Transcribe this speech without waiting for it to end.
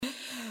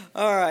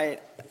All right,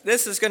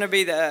 this is going to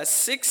be the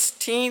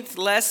 16th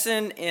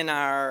lesson in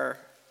our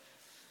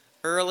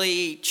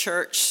early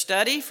church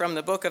study from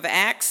the book of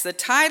Acts. The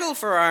title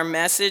for our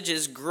message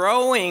is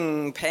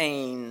Growing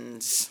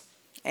Pains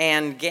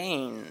and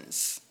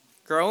Gains.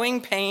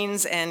 Growing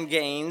Pains and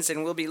Gains,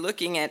 and we'll be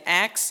looking at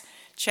Acts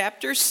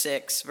chapter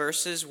 6,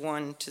 verses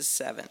 1 to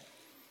 7.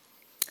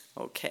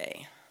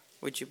 Okay,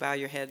 would you bow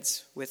your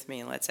heads with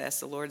me and let's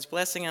ask the Lord's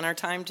blessing on our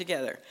time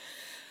together.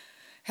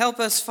 Help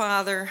us,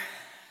 Father,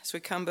 as we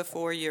come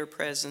before your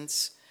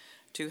presence,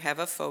 to have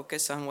a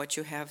focus on what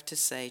you have to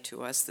say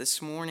to us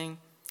this morning,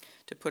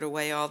 to put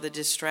away all the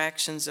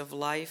distractions of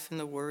life and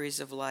the worries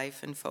of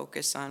life and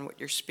focus on what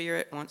your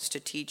Spirit wants to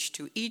teach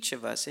to each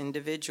of us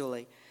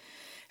individually.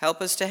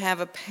 Help us to have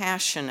a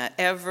passion, an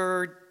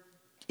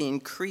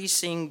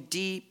ever-increasing,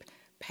 deep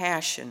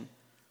passion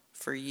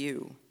for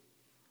you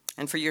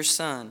and for your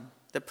Son,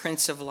 the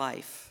Prince of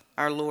Life,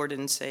 our Lord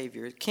and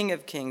Savior, King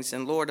of Kings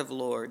and Lord of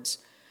Lords,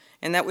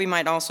 and that we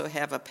might also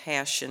have a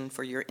passion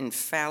for your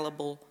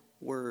infallible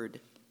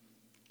word.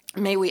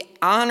 May we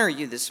honor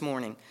you this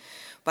morning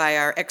by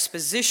our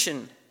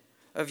exposition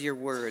of your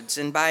words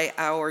and by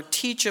our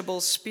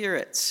teachable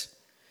spirits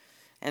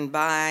and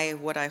by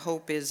what I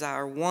hope is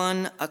our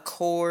one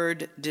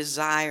accord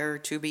desire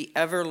to be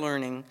ever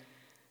learning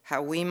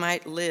how we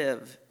might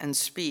live and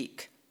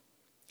speak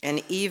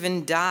and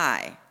even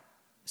die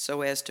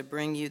so as to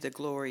bring you the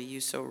glory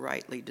you so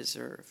rightly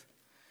deserve.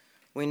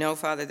 We know,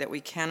 Father, that we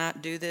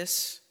cannot do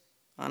this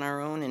on our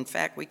own. In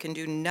fact, we can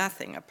do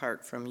nothing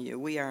apart from you.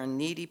 We are a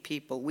needy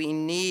people. We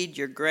need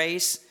your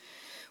grace.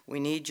 We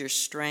need your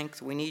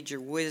strength. We need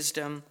your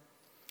wisdom.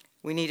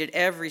 We need it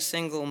every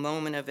single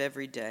moment of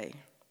every day.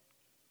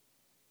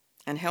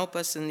 And help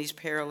us in these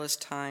perilous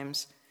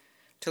times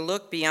to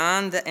look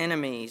beyond the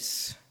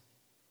enemies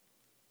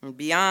and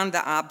beyond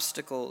the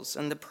obstacles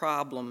and the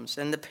problems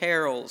and the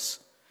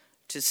perils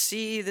to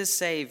see the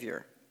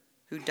Savior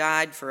who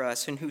died for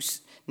us and who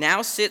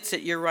now sits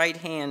at your right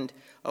hand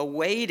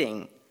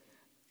awaiting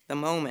the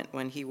moment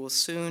when he will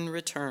soon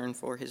return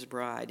for his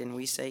bride. And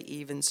we say,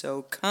 even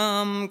so,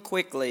 come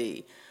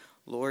quickly,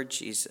 Lord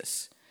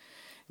Jesus.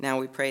 Now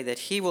we pray that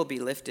he will be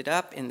lifted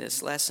up in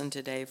this lesson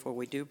today, for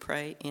we do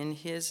pray in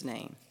his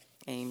name.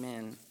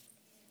 Amen.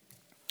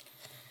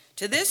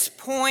 To this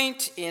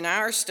point in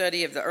our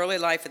study of the early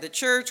life of the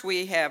church,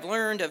 we have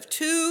learned of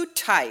two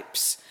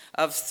types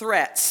of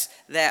threats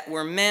that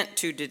were meant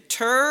to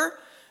deter,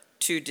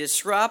 to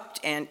disrupt,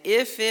 and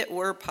if it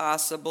were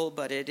possible,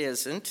 but it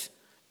isn't,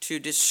 to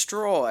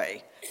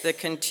destroy the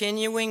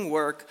continuing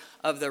work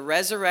of the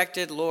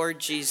resurrected Lord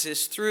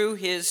Jesus through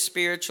his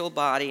spiritual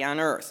body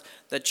on earth,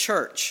 the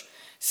church.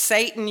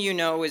 Satan, you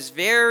know, is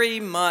very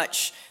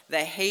much the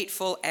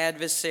hateful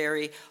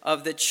adversary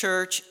of the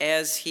church,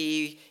 as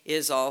he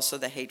is also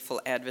the hateful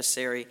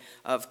adversary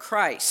of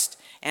Christ.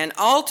 And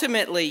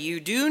ultimately, you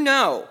do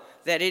know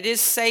that it is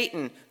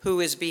Satan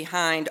who is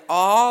behind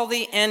all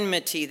the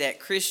enmity that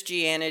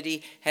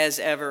Christianity has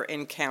ever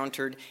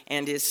encountered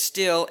and is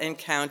still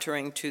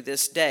encountering to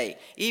this day,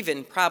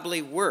 even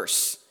probably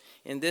worse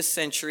in this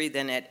century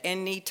than at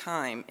any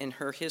time in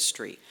her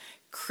history.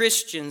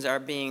 Christians are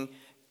being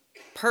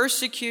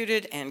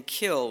persecuted and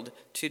killed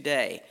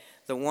today.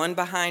 The one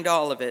behind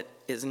all of it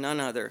is none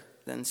other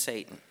than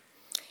Satan.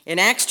 In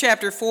Acts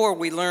chapter 4,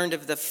 we learned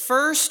of the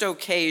first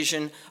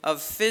occasion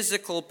of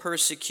physical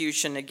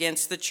persecution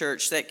against the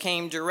church that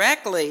came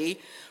directly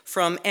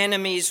from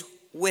enemies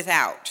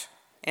without,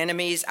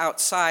 enemies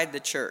outside the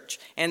church.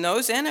 And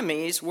those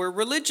enemies were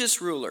religious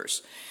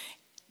rulers,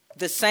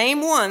 the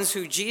same ones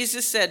who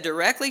Jesus said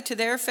directly to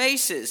their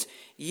faces,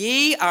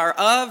 "Ye are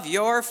of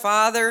your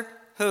father,"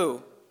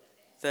 who?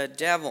 The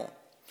devil.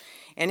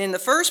 And in the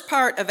first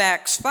part of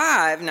Acts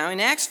 5, now in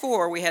Acts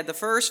 4, we had the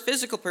first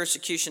physical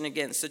persecution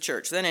against the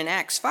church. Then in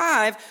Acts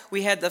 5,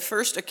 we had the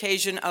first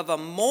occasion of a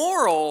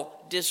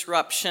moral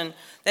disruption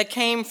that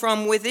came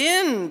from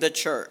within the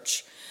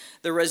church,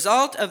 the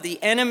result of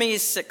the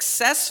enemy's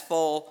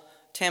successful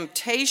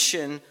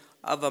temptation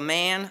of a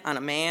man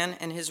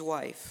and his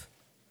wife,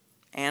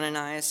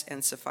 Ananias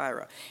and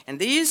Sapphira. And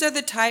these are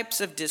the types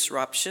of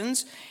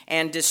disruptions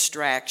and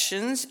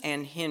distractions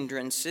and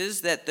hindrances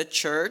that the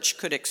church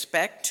could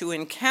expect to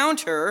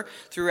encounter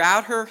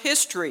throughout her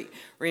history.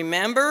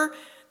 Remember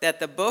that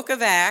the book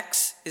of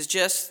Acts is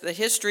just the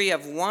history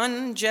of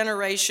one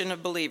generation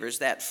of believers,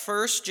 that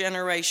first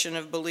generation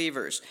of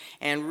believers.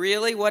 And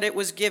really what it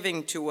was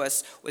giving to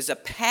us was a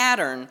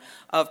pattern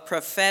of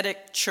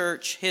prophetic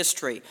church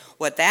history.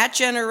 What that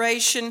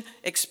generation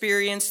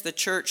experienced, the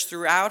church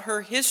throughout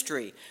her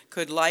history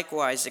could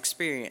likewise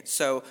experience.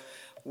 So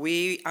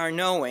we are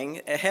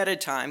knowing ahead of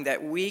time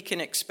that we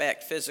can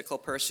expect physical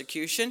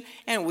persecution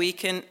and we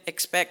can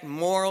expect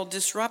moral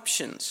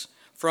disruptions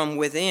from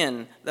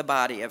within the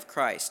body of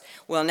Christ.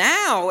 Well,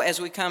 now, as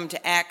we come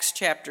to Acts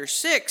chapter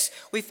 6,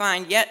 we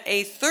find yet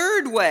a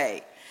third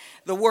way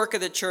the work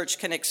of the church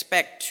can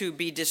expect to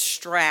be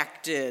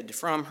distracted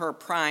from her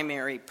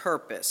primary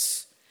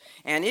purpose.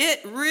 And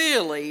it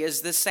really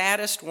is the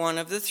saddest one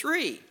of the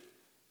three.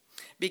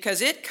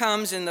 because it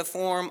comes in the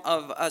form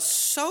of a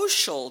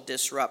social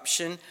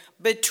disruption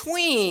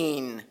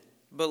between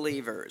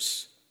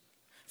believers.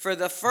 For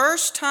the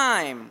first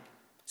time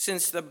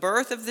since the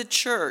birth of the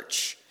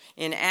church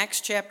in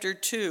Acts chapter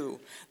 2,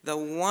 the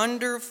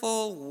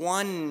wonderful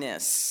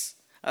oneness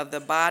of the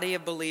body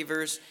of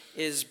believers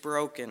is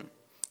broken.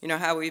 You know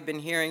how we've been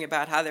hearing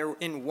about how they're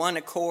in one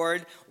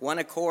accord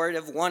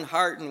of one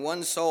heart and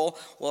one soul.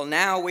 Well,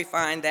 now we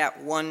find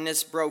that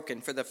oneness broken.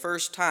 For the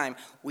first time,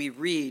 we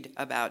read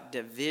about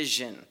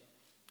division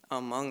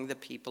among the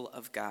people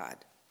of God.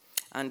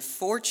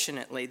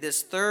 Unfortunately,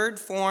 this third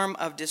form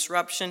of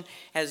disruption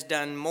has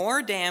done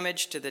more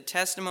damage to the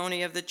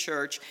testimony of the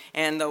church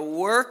and the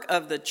work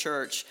of the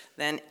church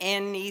than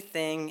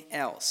anything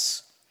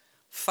else.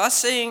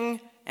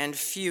 Fussing and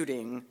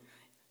feuding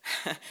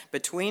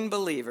between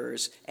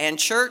believers and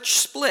church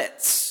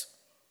splits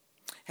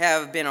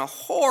have been a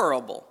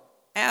horrible,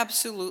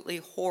 absolutely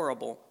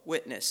horrible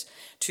witness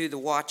to the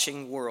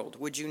watching world.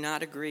 Would you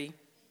not agree?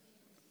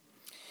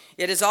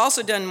 It has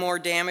also done more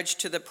damage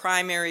to the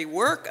primary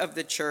work of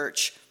the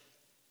church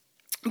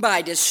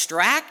by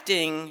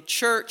distracting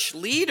church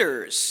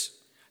leaders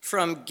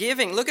from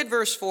giving. Look at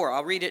verse 4.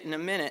 I'll read it in a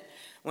minute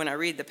when I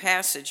read the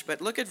passage, but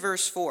look at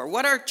verse 4.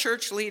 What are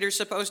church leaders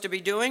supposed to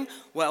be doing?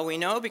 Well, we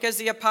know because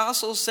the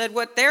apostles said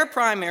what their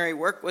primary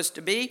work was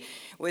to be,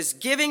 was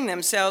giving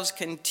themselves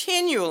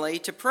continually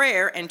to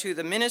prayer and to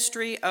the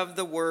ministry of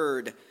the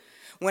word.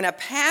 When a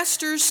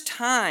pastor's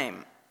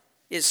time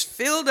is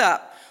filled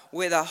up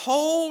with a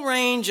whole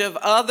range of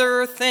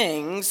other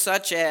things,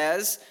 such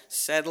as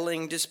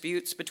settling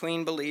disputes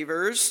between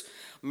believers,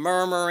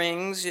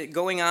 murmurings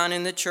going on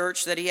in the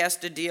church that he has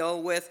to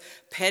deal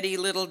with, petty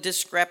little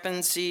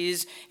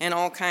discrepancies, and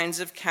all kinds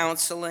of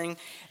counseling.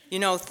 You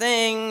know,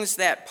 things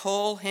that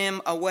pull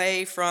him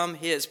away from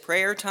his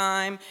prayer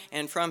time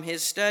and from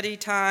his study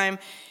time.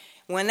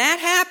 When that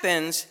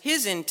happens,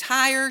 his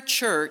entire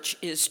church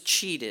is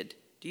cheated.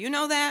 Do you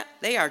know that?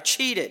 They are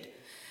cheated.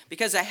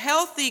 Because a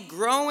healthy,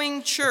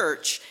 growing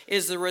church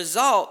is the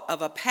result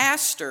of a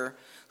pastor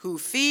who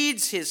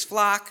feeds his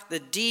flock the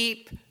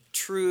deep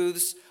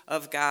truths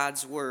of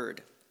God's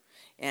word.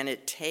 And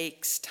it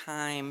takes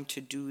time to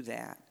do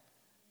that.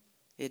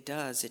 It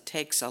does. It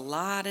takes a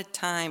lot of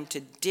time to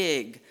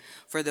dig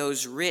for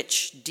those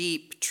rich,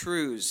 deep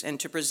truths and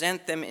to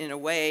present them in a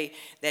way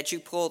that you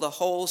pull the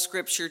whole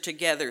scripture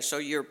together so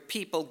your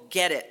people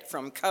get it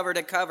from cover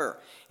to cover.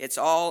 It's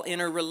all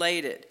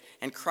interrelated.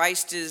 And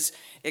Christ is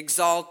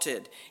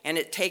exalted, and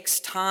it takes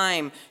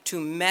time to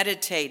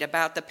meditate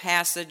about the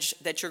passage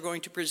that you're going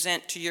to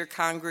present to your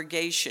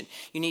congregation.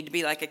 You need to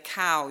be like a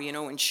cow,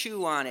 and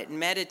chew on it and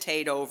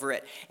meditate over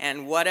it.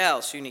 And what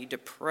else? You need to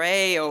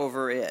pray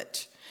over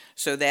it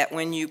so that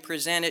when you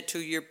present it to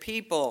your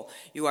people,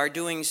 you are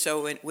doing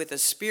so with a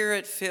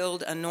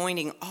spirit-filled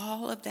anointing.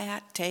 All of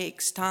that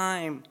takes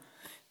time.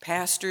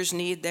 Pastors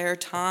need their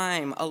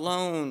time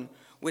alone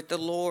with the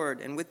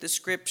Lord and with the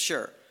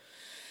scripture.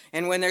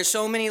 And when there's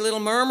so many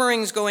little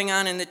murmurings going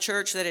on in the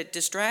church that it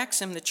distracts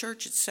them, the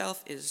church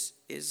itself is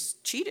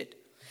cheated.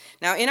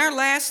 Now, in our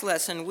last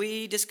lesson,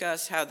 we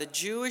discussed how the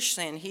Jewish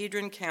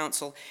Sanhedrin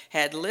Council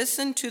had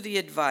listened to the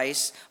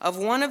advice of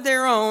one of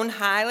their own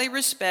highly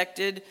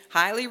respected,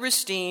 highly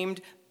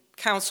esteemed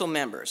council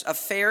members, a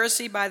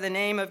Pharisee by the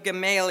name of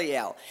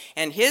Gamaliel.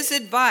 And his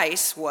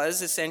advice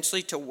was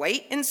essentially to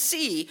wait and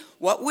see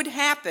what would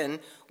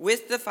happen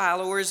with the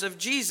followers of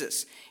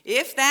Jesus.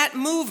 If that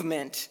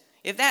movement,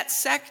 if that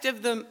sect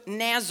of the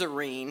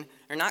Nazarene,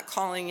 they're not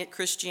calling it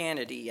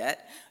Christianity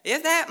yet,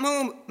 if that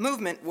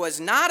movement was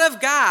not of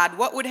God,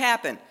 what would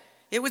happen?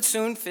 It would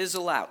soon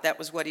fizzle out. That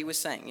was what he was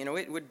saying.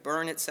 It would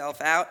burn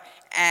itself out,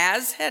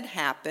 as had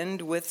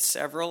happened with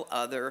several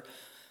other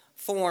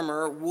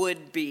former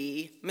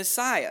would-be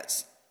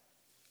messiahs.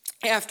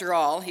 After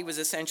all, he was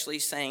essentially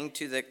saying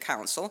to the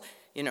council,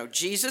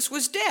 Jesus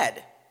was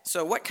dead.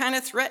 So what kind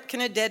of threat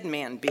can a dead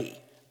man be?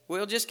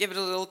 We'll just give it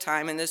a little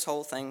time and this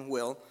whole thing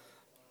will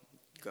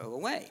go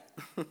away.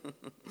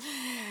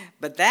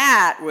 But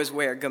that was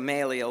where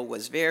Gamaliel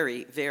was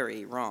very,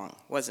 very wrong,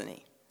 wasn't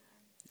he?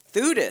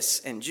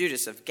 Theudas and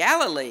Judas of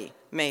Galilee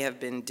may have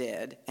been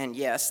dead, and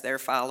yes, their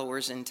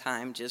followers in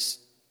time just,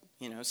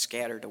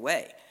 scattered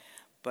away.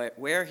 But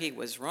where he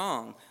was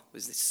wrong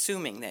was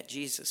assuming that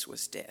Jesus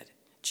was dead.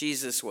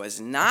 Jesus was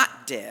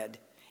not dead,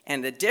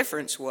 and the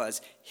difference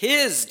was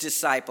his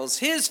disciples,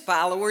 his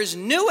followers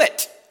knew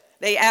it.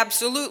 They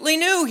absolutely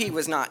knew he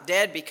was not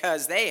dead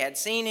because they had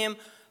seen him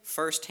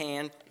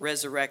firsthand,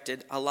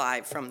 resurrected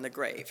alive from the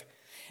grave.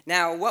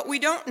 Now, what we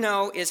don't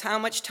know is how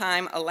much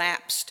time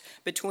elapsed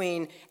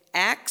between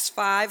Acts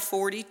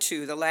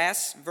 5:42, the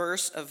last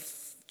verse of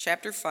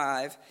chapter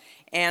 5,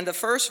 and the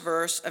first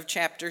verse of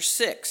chapter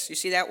 6. You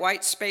see that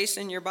white space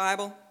in your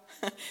Bible?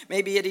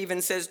 Maybe it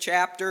even says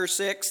chapter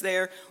 6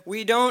 there.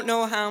 We don't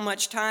know how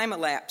much time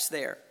elapsed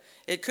there.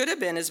 It could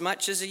have been as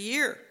much as a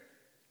year.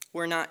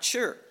 We're not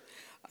sure.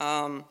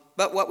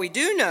 But what we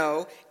do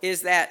know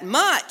is that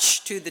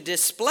much to the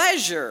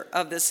displeasure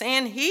of the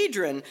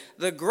Sanhedrin,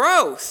 the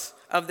growth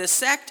of the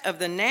sect of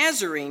the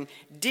Nazarene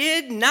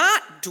did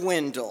not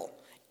dwindle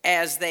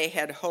as they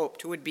had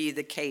hoped would be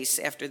the case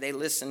after they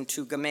listened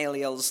to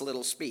Gamaliel's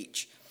little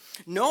speech.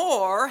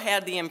 Nor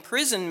had the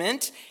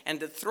imprisonment and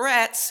the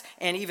threats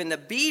and even the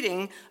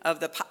beating of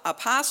the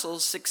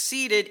apostles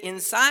succeeded in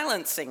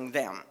silencing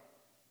them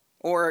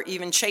or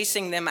even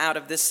chasing them out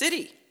of the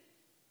city.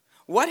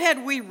 What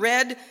had we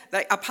read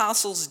the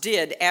apostles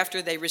did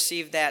after they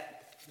received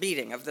that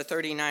beating of the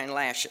 39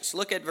 lashes?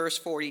 Look at verse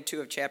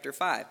 42 of chapter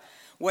 5.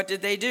 What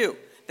did they do?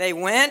 They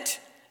went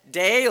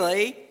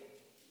daily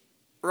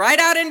right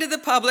out into the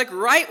public,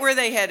 right where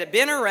they had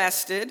been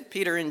arrested.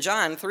 Peter and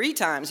John 3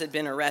 times had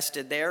been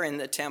arrested there in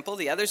the temple.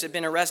 The others had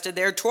been arrested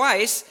there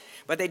twice,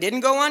 but they didn't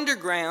go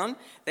underground.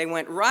 They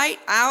went right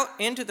out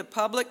into the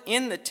public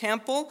in the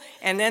temple,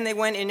 and then they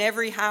went in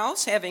every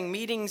house, having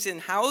meetings in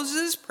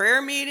houses,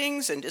 prayer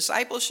meetings and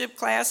discipleship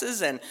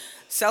classes, and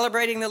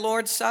celebrating the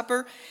Lord's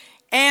Supper.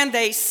 And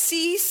they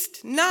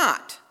ceased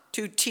not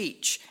to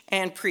teach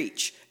and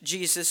preach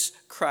Jesus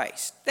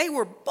Christ. They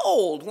were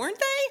bold, weren't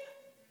they?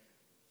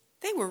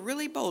 They were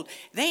really bold.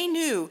 They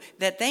knew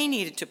that they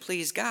needed to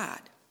please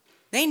God.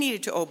 They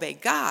needed to obey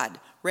God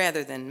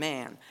rather than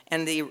man.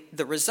 And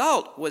the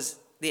result was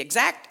the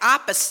exact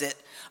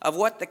opposite of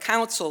what the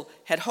council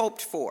had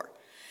hoped for.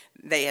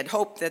 They had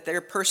hoped that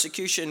their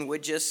persecution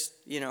would just,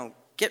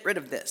 get rid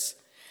of this.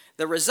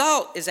 The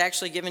result is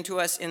actually given to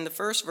us in the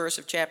first verse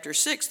of chapter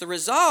 6. The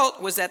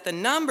result was that the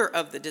number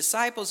of the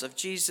disciples of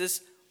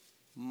Jesus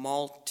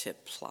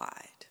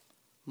multiplied.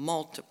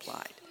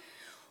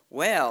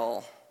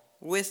 Well,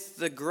 with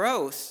the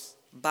growth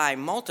by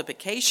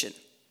multiplication,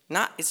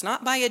 it's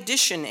not by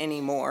addition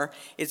anymore,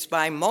 it's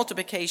by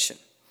multiplication.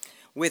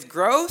 With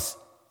growth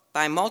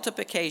by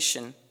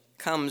multiplication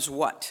comes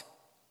what?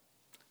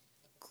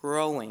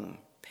 Growing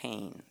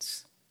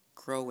pains.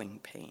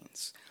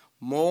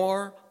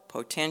 More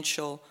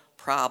potential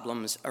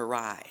problems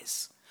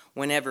arise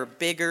whenever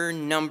bigger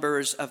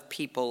numbers of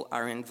people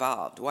are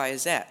involved. Why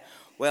is that?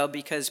 Well,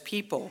 because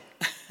people,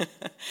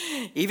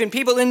 even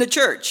people in the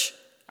church,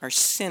 are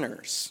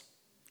sinners.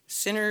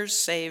 Sinners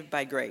saved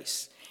by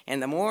grace.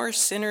 And the more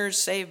sinners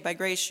saved by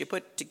grace you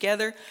put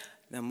together,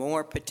 the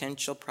more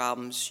potential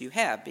problems you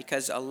have,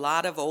 because a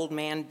lot of old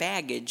man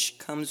baggage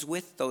comes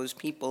with those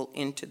people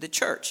into the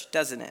church,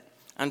 doesn't it?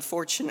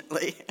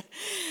 Unfortunately.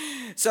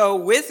 So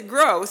with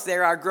growth,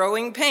 there are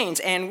growing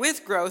pains. And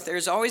with growth,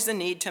 there's always the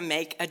need to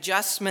make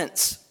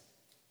adjustments.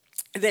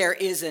 There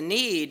is a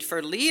need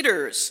for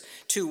leaders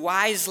to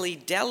wisely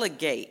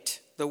delegate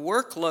the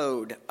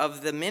workload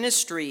of the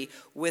ministry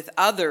with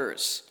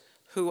others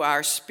who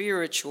are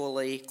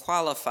spiritually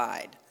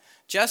qualified.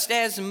 Just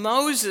as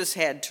Moses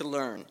had to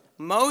learn.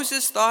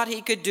 Moses thought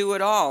he could do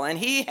it all, and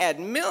he had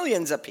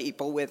millions of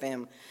people with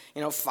him,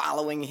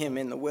 following him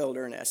in the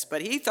wilderness.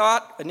 But he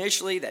thought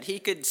initially that he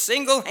could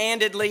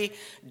single-handedly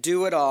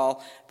do it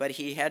all, but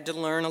he had to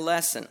learn a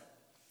lesson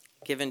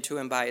given to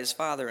him by his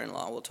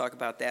father-in-law. We'll talk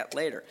about that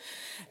later.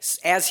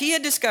 As he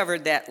had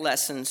discovered that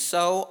lesson,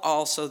 so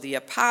also the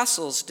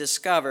apostles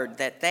discovered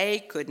that they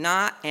could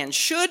not and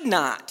should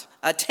not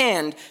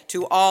attend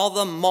to all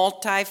the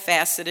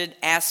multifaceted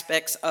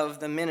aspects of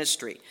the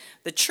ministry.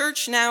 The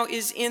church now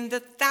is in the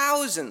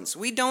thousands.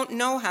 We don't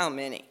know how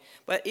many,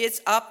 but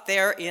it's up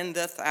there in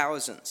the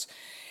thousands.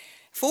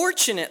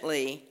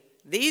 Fortunately,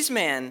 these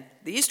men,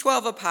 these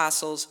 12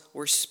 apostles,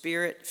 were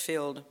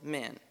spirit-filled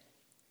men.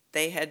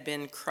 They had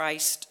been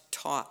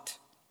Christ-taught,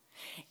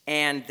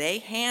 and they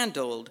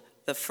handled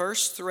the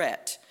first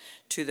threat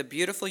to the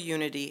beautiful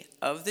unity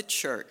of the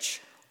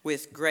church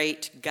with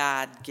great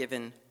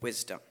God-given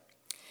wisdom.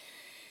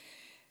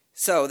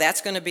 So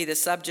that's going to be the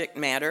subject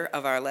matter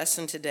of our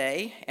lesson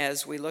today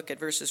as we look at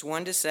verses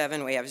 1 to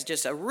 7. We have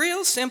just a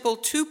real simple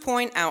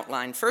 2-point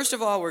outline. First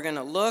of all, we're going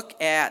to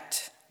look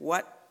at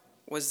what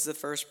was the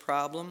first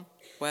problem.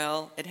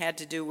 Well, it had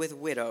to do with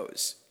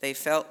widows. They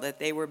felt that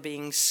they were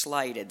being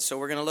slighted. So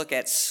we're going to look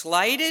at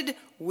slighted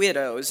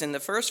widows in the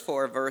first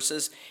 4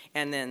 verses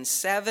and then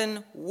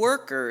 7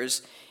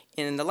 workers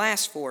in the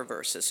last 4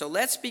 verses. So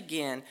let's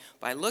begin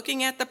by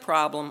looking at the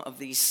problem of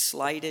these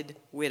slighted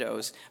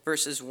widows,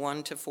 verses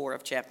 1 to 4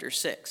 of chapter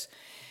 6.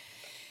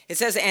 It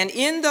says, "And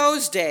in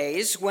those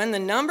days, when the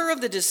number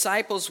of the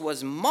disciples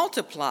was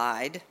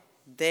multiplied,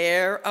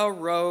 there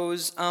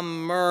arose a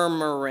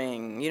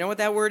murmuring." You know what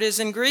that word is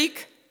in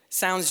Greek?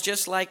 Sounds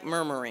just like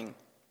murmuring.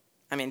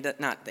 I mean,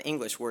 not the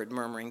English word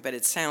murmuring, but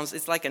it's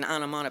like an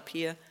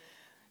onomatopoeia.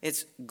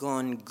 It's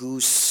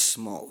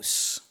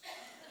gongusmos.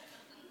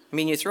 I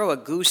mean, you throw a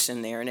goose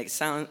in there, and it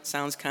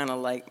sounds kind of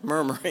like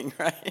murmuring,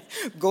 right?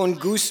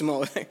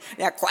 Gongusmo,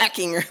 yeah,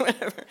 quacking or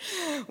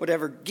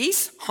whatever.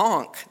 Geese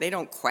honk. They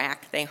don't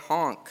quack, they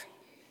honk.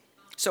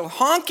 So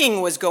honking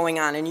was going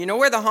on, and you know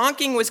where the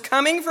honking was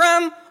coming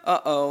from?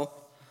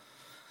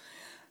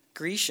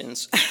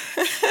 Grecians.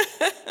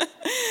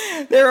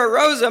 There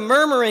arose a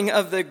murmuring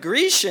of the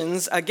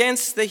Grecians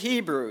against the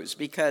Hebrews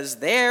because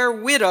their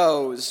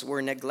widows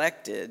were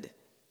neglected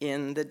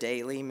in the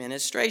daily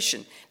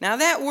ministration. Now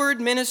that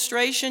word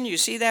ministration, you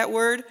see that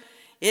word?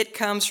 It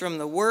comes from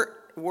the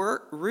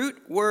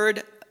root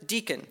word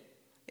deacon.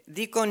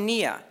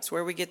 Diakonia, it's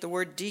where we get the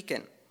word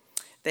deacon.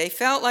 They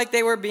felt like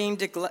they were being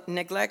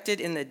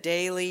neglected in the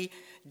daily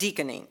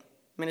deaconing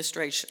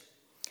ministration.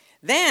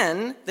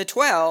 Then the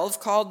 12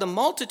 called the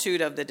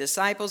multitude of the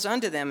disciples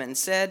unto them and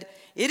said,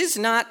 "It is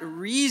not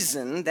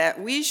reason that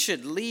we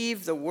should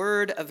leave the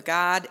word of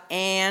God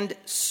and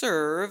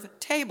serve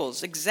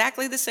tables."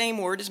 Exactly the same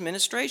word as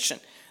ministration,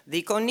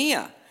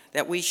 diakonia,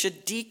 that we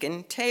should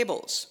deacon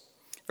tables.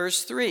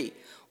 Verse 3,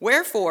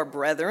 "Wherefore,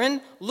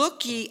 brethren,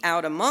 look ye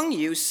out among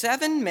you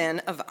 7 men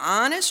of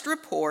honest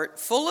report,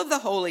 full of the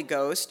Holy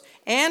Ghost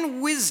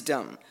and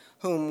wisdom,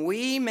 whom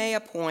we may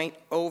appoint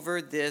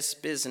over this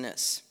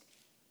business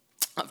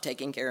of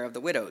taking care of the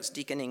widows,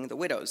 deaconing the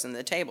widows and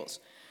the tables.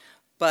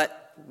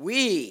 But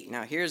we,"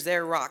 now here's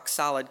their rock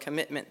solid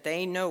commitment.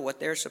 They know what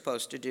they're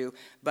supposed to do.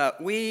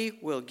 "But we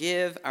will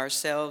give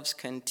ourselves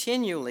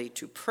continually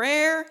to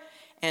prayer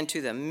and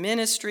to the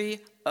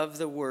ministry of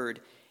the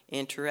word."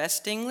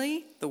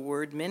 Interestingly, the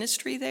word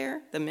ministry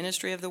there, the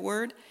ministry of the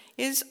word,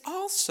 is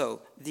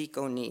also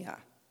diakonia.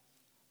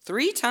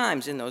 3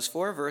 times in those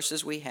 4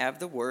 verses we have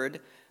the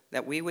word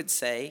that we would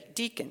say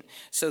deacon.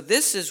 So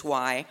this is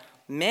why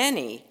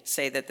many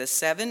say that the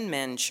 7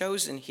 men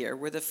chosen here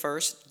were the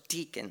first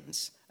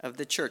deacons of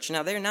the church.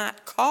 Now, they're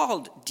not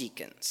called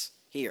deacons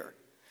here,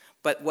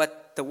 but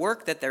what the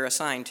work that they're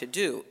assigned to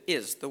do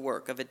is the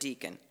work of a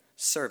deacon,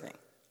 serving,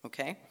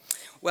 okay?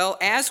 Well,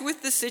 as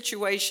with the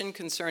situation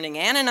concerning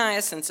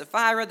Ananias and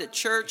Sapphira, the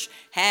church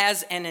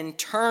has an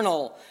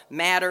internal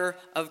matter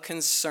of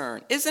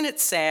concern. Isn't it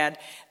sad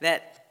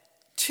that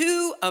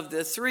 2 of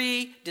the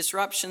 3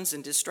 disruptions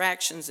and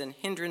distractions and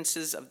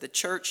hindrances of the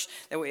church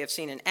that we have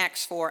seen in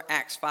Acts 4,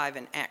 Acts 5,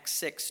 and Acts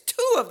 6,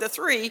 2 of the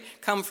 3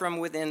 come from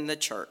within the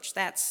church.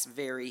 That's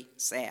very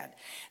sad.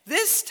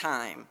 This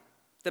time,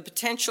 the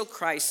potential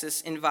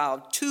crisis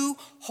involved 2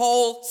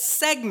 whole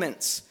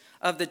segments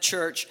of the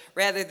church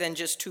rather than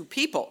just 2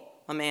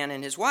 people, a man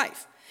and his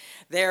wife.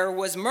 There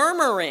was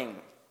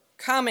murmuring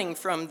coming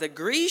from the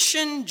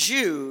Grecian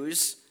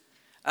Jews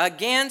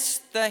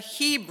against the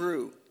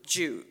Hebrew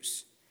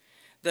Jews.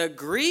 The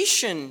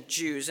Grecian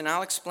Jews, and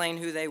I'll explain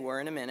who they were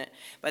in a minute,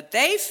 but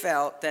they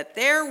felt that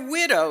their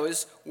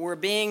widows were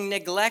being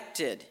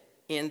neglected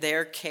in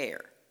their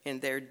care, in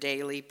their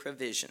daily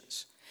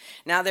provisions.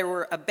 Now, there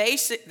were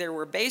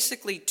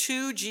basically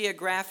 2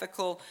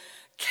 geographical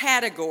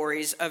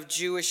categories of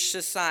Jewish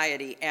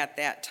society at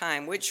that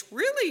time, which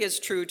really is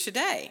true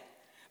today.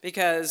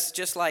 Because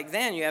just like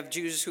then, you have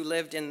Jews who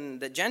lived in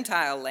the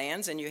Gentile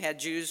lands, and you had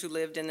Jews who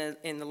lived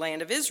in the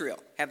land of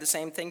Israel. Have the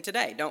same thing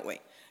today, don't we?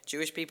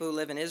 Jewish people who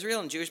live in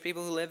Israel and Jewish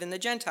people who live in the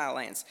Gentile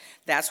lands.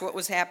 That's what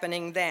was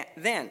happening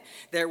then.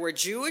 There were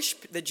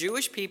the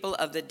Jewish people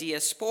of the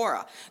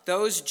diaspora,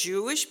 those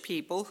Jewish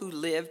people who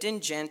lived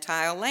in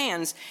Gentile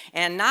lands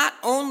and not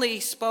only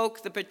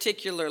spoke the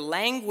particular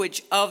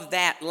language of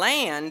that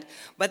land,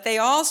 but they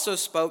also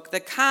spoke the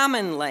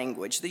common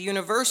language, the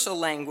universal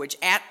language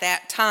at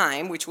that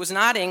time, which was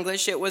not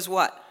English. It was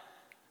what?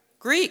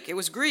 Greek. It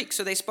was Greek,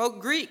 so they spoke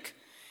Greek.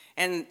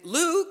 And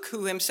Luke,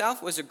 who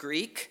himself was a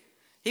Greek,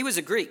 he was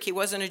a Greek. He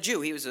wasn't a Jew.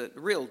 He was a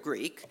real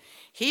Greek.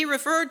 He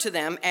referred to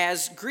them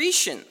as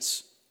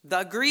Grecians,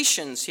 the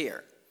Grecians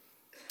here.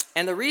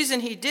 And the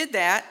reason he did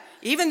that,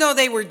 even though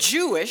they were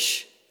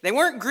Jewish, they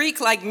weren't Greek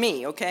like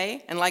me,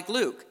 okay, and like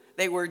Luke.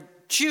 They were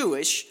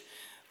Jewish,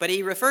 but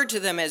he referred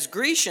to them as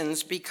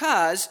Grecians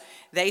because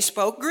they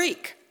spoke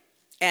Greek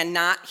and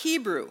not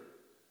Hebrew.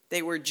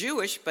 They were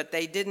Jewish, but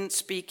they didn't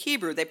speak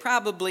Hebrew. They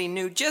probably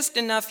knew just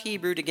enough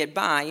Hebrew to get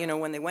by,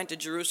 when they went to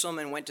Jerusalem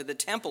and went to the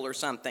temple or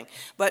something.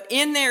 But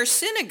in their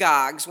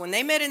synagogues, when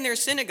they met in their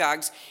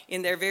synagogues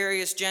in their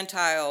various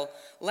Gentile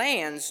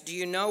lands, do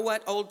you know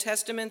what Old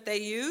Testament they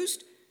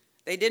used?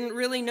 They didn't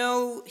really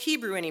know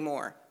Hebrew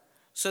anymore.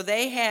 So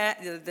they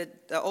had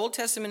the Old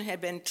Testament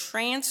had been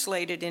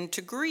translated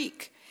into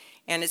Greek,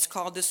 and it's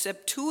called the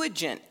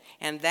Septuagint.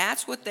 And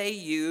that's what they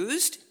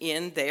used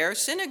in their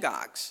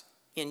synagogues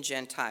in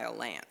Gentile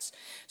lands.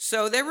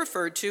 So they're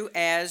referred to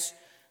as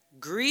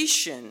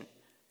Grecian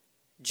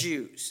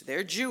Jews.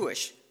 They're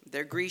Jewish,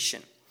 they're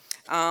Grecian.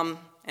 And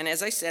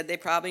as I said, they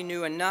probably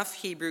knew enough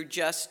Hebrew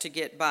just to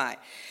get by.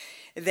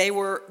 They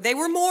were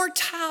more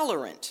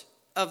tolerant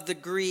of the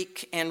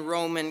Greek and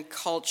Roman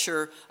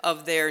culture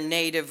of their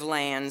native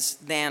lands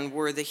than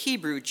were the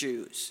Hebrew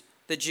Jews,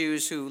 the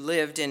Jews who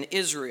lived in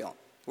Israel,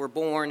 were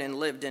born and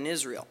lived in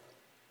Israel.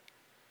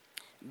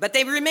 But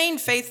they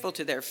remained faithful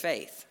to their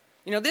faith.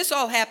 This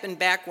all happened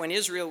back when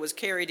Israel was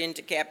carried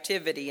into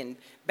captivity in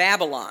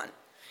Babylon.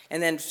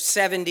 And then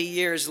 70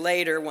 years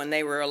later, when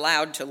they were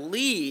allowed to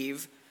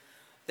leave,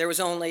 there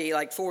was only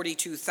like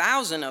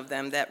 42,000 of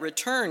them that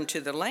returned to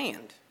the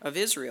land of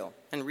Israel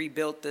and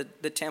rebuilt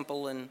the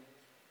temple and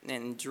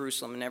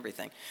Jerusalem and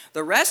everything.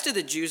 The rest of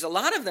the Jews, a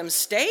lot of them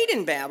stayed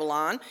in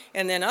Babylon,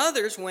 and then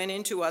others went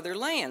into other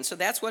lands. So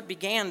that's what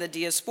began the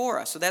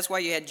diaspora. So that's why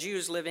you had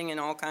Jews living in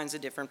all kinds of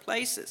different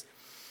places.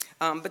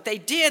 But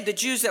the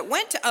Jews that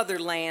went to other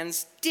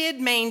lands did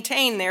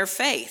maintain their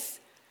faith,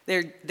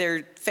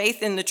 their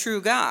faith in the true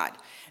God.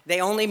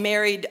 They only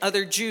married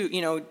other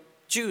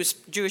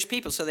Jewish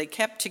people, so they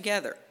kept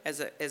together as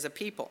a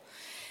people.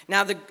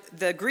 Now,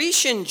 the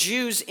Grecian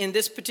Jews in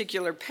this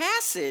particular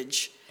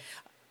passage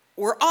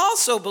were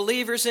also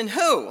believers in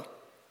who?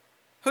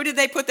 Who did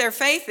they put their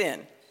faith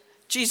in?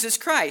 Jesus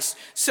Christ.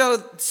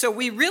 So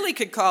we really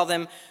could call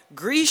them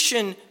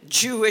Grecian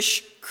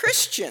Jewish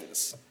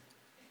Christians.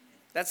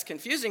 That's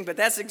confusing, but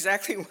that's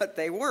exactly what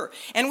they were.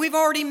 And we've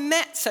already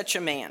met such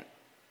a man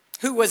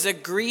who was a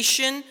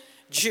Grecian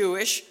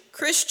Jewish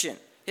Christian.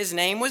 His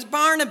name was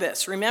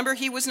Barnabas. Remember,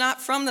 he was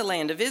not from the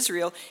land of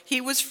Israel.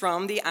 He was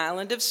from the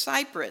island of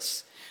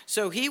Cyprus.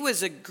 So he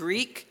was a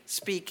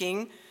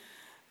Greek-speaking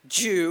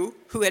Jew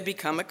who had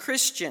become a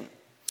Christian.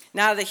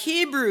 Now, the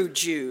Hebrew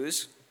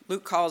Jews,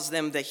 Luke calls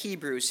them the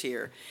Hebrews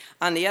here.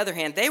 On the other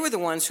hand, they were the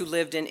ones who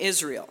lived in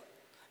Israel.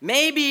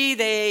 Maybe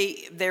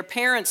their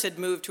parents had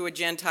moved to a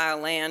Gentile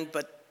land,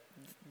 but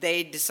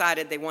they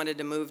decided they wanted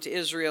to move to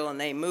Israel, and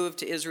they moved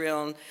to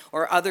Israel,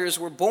 or others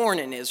were born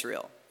in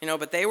Israel.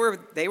 But they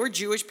were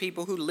Jewish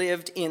people who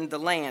lived in the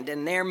land,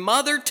 and their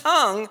mother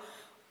tongue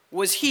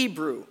was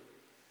Hebrew.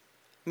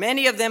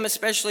 Many of them,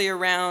 especially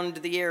around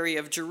the area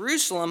of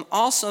Jerusalem,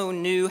 also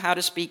knew how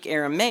to speak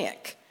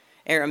Aramaic.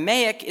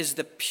 Aramaic is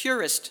the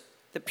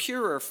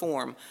purer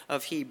form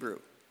of Hebrew.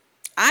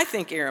 I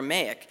think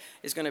Aramaic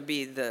is going to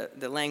be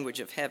the language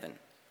of heaven,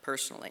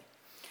 personally.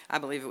 I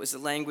believe it was the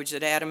language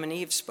that Adam and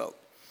Eve spoke.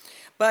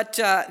 But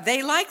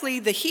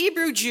the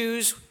Hebrew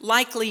Jews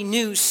likely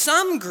knew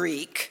some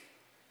Greek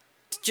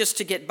just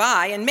to get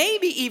by, and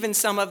maybe even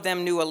some of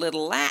them knew a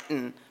little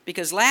Latin,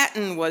 because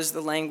Latin was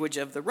the language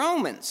of the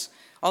Romans,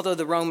 although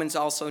the Romans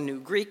also knew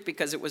Greek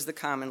because it was the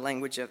common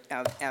language of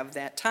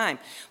that time.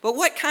 But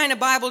what kind of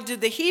Bible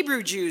did the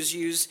Hebrew Jews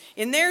use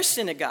in their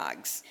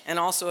synagogues, and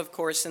also, of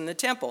course, in the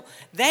temple?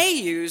 They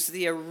used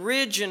the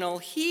original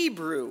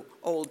Hebrew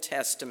Old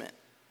Testament.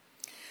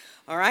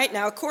 All right,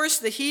 now, of course,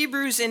 the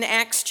Hebrews in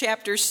Acts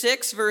chapter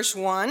 6, verse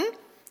 1,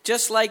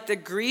 just like the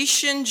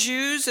Grecian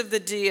Jews of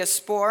the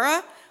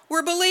diaspora,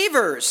 were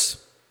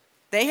believers.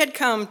 They had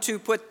come to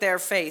put their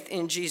faith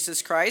in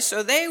Jesus Christ,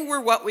 so they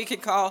were what we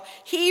could call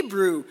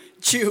Hebrew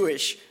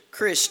Jewish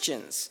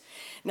Christians.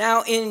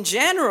 Now, in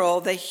general,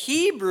 the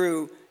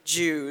Hebrew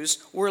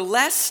Jews were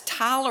less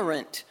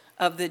tolerant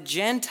of the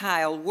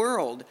Gentile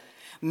world.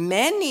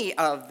 Many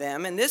of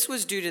them, and this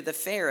was due to the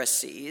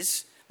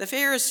Pharisees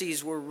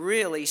were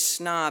really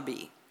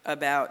snobby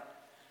about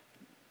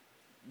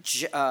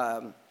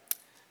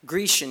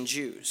Grecian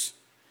Jews,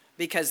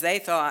 because they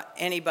thought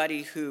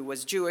anybody who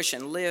was Jewish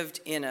and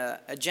lived in a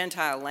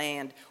Gentile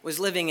land was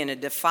living in a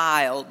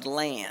defiled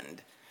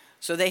land.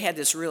 So they had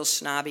this real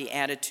snobby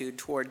attitude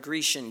toward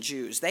Grecian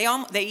Jews. They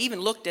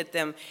even looked at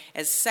them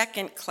as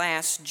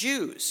second-class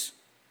Jews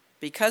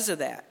because of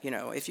that.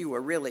 If you were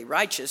really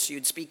righteous,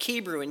 you'd speak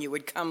Hebrew and you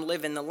would come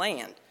live in the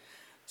land.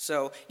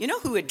 So you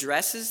know who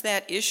addresses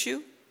that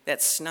issue,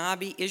 that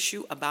snobby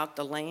issue about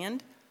the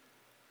land?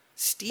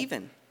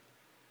 Stephen,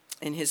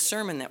 in his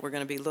sermon that we're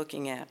going to be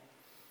looking at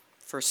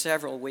for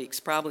several weeks,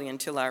 probably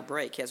until our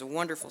break. He has a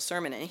wonderful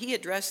sermon, and he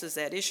addresses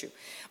that issue.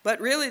 But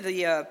really,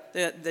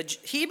 the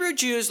Hebrew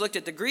Jews looked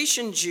at the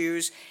Grecian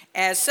Jews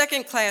as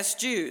second-class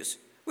Jews,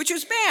 which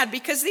was bad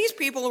because these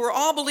people were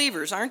all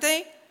believers, aren't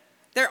they?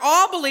 They're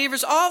all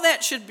believers. All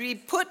that should be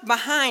put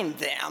behind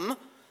them.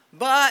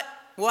 But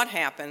what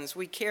happens?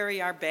 We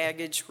carry our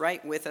baggage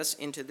right with us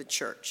into the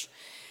church.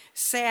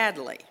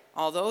 Sadly,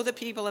 although the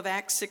people of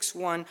Acts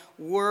 6:1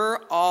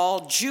 were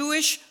all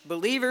Jewish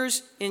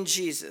believers in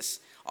Jesus,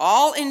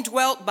 all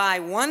indwelt by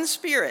one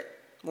Spirit,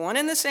 one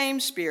and the same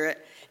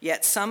Spirit,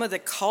 yet some of the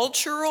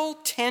cultural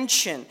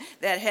tension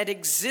that had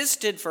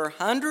existed for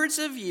hundreds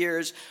of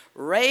years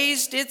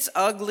raised its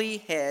ugly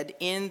head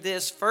in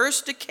this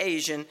first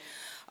occasion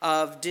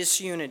of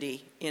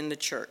disunity in the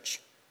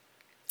church.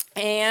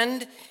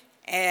 And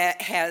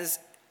as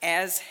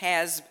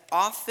has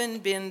often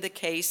been the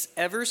case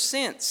ever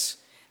since,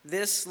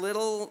 this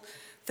little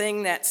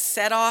thing that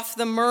set off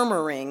the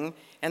murmuring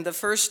and the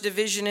first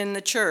division in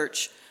the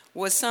church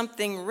was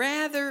something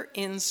rather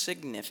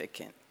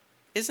insignificant.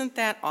 Isn't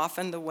that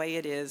often the way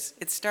it is?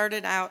 It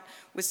started out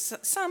with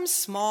some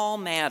small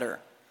matter.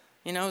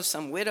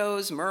 Some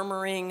widows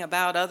murmuring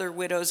about other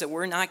widows that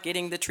were not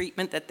getting the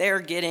treatment that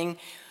they're getting.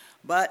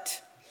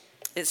 But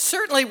it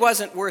certainly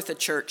wasn't worth a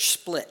church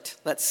split,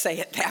 let's say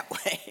it that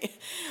way.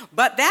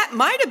 But that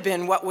might have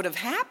been what would have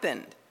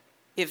happened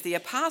if the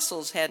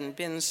apostles hadn't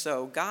been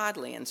so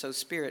godly and so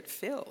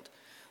spirit-filled.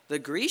 The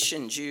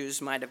Grecian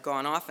Jews might have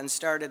gone off and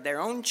started their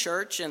own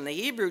church, and the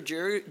Hebrew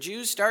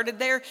Jews started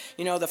their,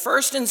 the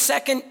first and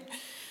second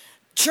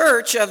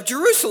church of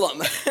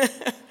Jerusalem.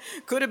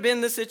 Could have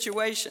been the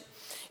situation.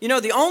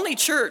 The only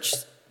church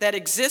that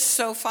exists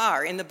so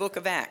far in the book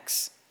of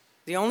Acts,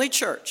 the only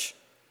church,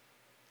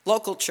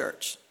 local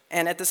church,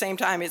 and at the same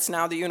time it's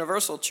now the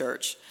universal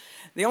church.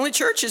 The only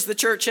church is the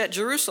church at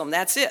Jerusalem.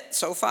 That's it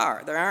so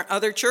far. There aren't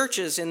other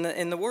churches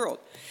in the world.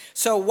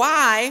 So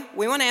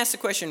we want to ask the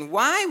question,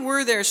 why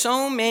were there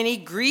so many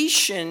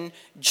Grecian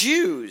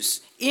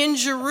Jews in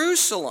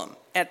Jerusalem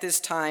at this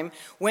time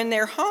when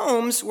their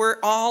homes were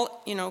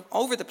all,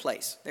 over the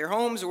place. Their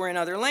homes were in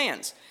other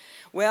lands.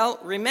 Well,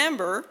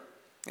 remember,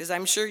 as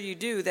I'm sure you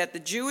do, that the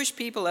Jewish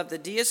people of the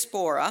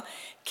diaspora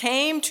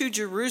came to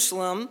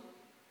Jerusalem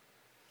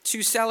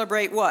to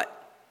celebrate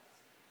what?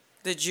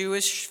 The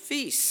Jewish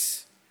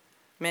feasts.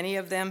 Many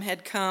of them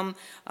had come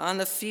on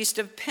the Feast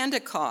of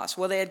Pentecost.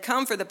 Well, they had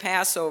come for the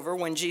Passover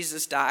when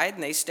Jesus died,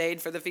 and they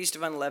stayed for the Feast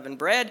of Unleavened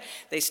Bread.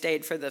 They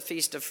stayed for the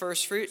Feast of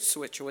First Fruits,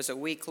 which was a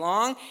week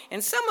long,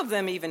 and some of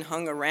them even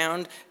hung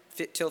around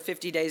till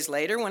 50 days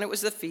later when it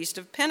was the Feast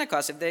of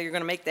Pentecost. If they were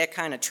going to make that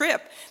kind of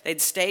trip, they'd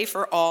stay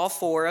for all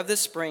 4 of the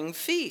spring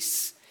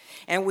feasts.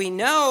 And we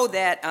know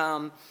that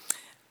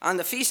on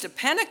the Feast of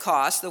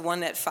Pentecost, the one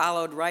that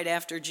followed right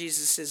after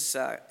Jesus'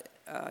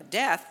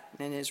 death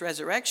and his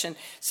resurrection,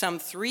 some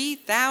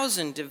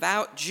 3,000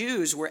 devout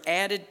Jews were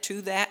added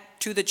to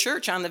the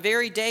church on the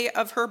very day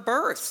of her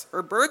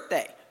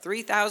birthday.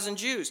 3,000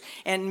 Jews.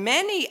 And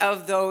many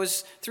of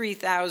those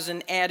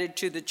 3,000 added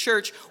to the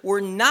church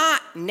were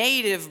not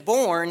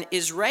native-born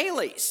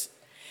Israelis.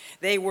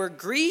 They were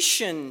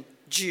Grecian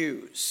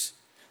Jews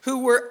who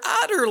were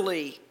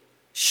utterly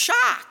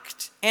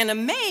shocked and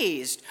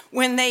amazed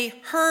when they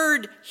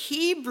heard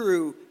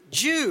Hebrew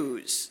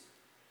Jews,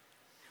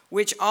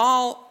 which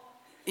all,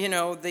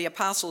 the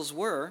apostles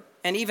were,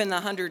 and even the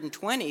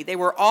 120, they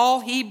were all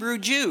Hebrew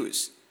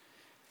Jews,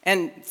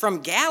 and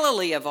from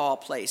Galilee of all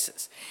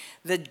places.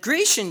 The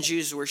Grecian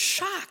Jews were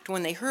shocked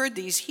when they heard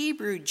these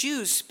Hebrew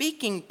Jews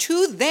speaking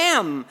to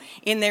them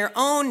in their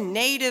own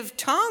native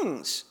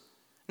tongues.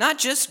 Not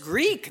just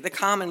Greek, the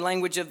common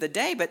language of the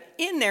day, but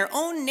in their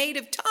own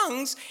native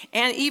tongues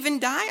and even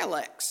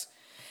dialects.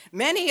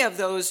 Many of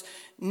those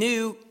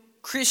new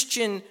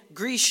Christian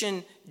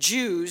Grecian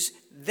Jews,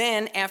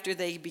 then after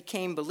they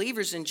became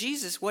believers in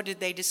Jesus, what did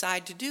they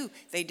decide to do?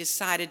 They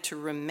decided to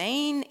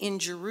remain in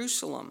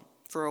Jerusalem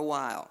for a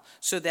while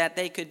so that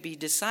they could be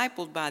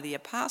discipled by the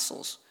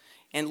apostles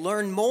and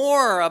learn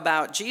more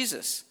about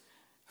Jesus.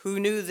 Who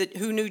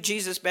knew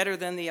Jesus better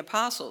than the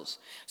apostles?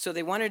 So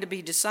they wanted to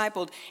be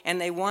discipled, and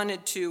they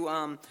wanted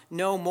to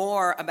know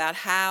more about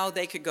how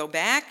they could go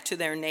back to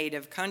their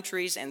native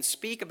countries and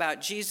speak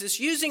about Jesus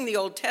using the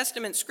Old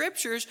Testament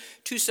scriptures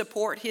to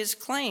support his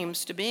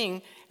claims to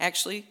being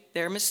actually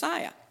their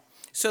Messiah.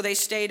 So they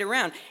stayed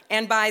around.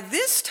 And by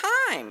this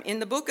time in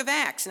the book of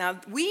Acts,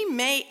 now we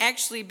may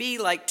actually be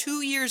like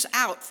 2 years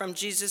out from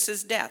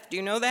Jesus' death. Do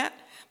you know that?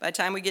 By the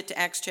time we get to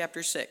Acts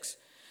chapter 6.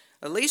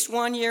 At least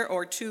 1 year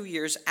or 2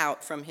 years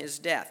out from his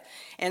death.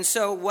 And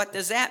so what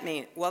does that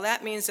mean? Well,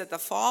 that means that the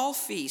fall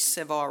feasts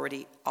have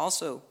already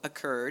also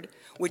occurred,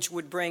 which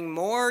would bring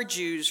more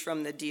Jews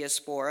from the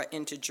diaspora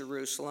into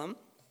Jerusalem.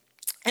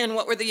 And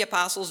what were the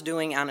apostles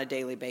doing on a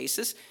daily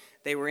basis?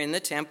 They were in the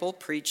temple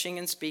preaching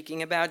and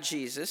speaking about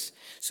Jesus.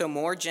 So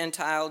more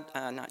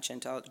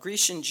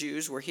Grecian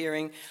Jews were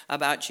hearing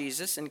about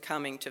Jesus and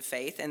coming to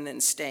faith and then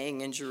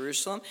staying in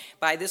Jerusalem.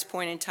 By this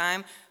point in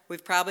time,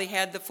 we've probably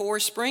had the 4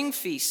 spring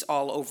feasts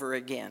all over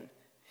again.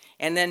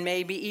 And then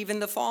maybe even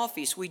the fall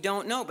feast. We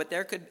don't know, but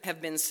there could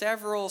have been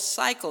several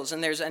cycles,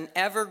 and there's an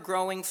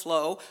ever-growing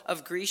flow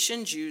of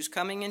Grecian Jews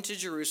coming into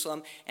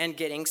Jerusalem and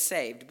getting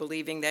saved,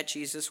 believing that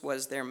Jesus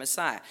was their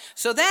Messiah.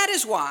 So that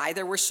is why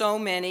there were so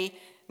many,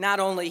 not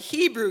only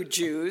Hebrew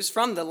Jews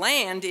from the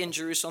land in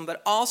Jerusalem,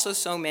 but also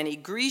so many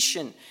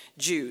Grecian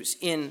Jews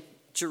in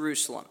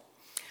Jerusalem.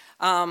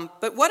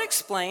 But what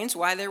explains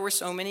why there were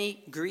so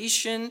many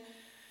Grecian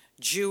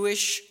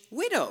Jewish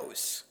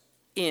widows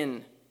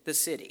in the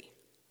city?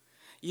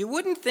 You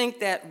wouldn't think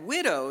that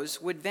widows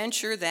would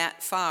venture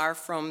that far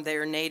from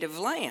their native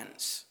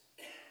lands,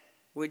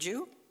 would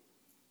you?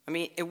 I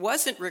mean, it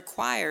wasn't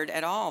required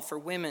at all for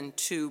women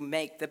to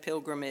make the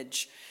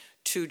pilgrimage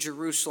to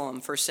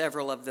Jerusalem for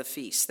several of the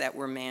feasts that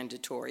were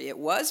mandatory. It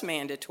was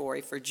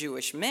mandatory for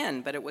Jewish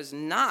men, but it was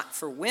not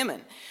for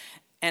women.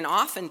 And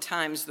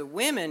oftentimes the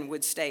women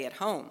would stay at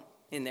home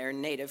in their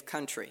native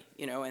country,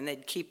 and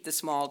they'd keep the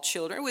small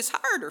children. It was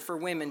harder for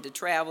women to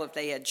travel if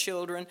they had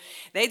children.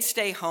 They'd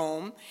stay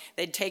home.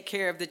 They'd take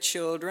care of the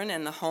children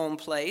and the home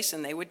place,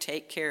 and they would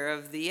take care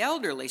of the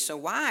elderly. So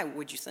why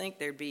would you think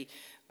there'd be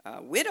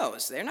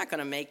widows? They're not going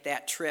to make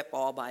that trip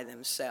all by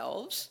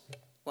themselves.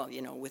 Well,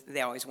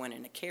 they always went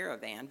in a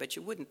caravan, but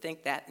you wouldn't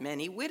think that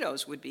many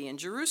widows would be in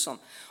Jerusalem.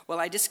 Well,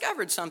 I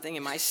discovered something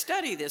in my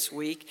study this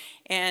week,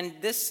 and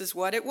this is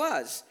what it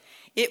was.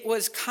 It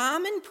was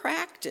common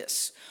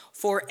practice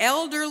for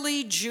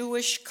elderly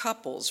Jewish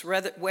couples,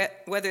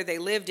 whether they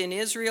lived in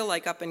Israel,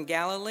 like up in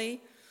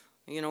Galilee,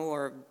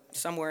 or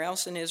somewhere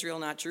else in Israel,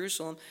 not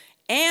Jerusalem,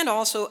 and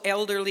also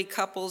elderly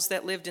couples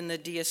that lived in the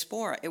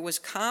diaspora. It was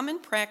common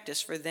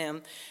practice for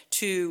them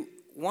to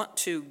want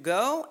to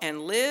go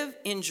and live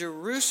in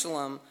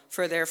Jerusalem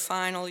for their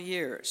final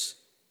years.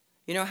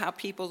 You know how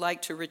people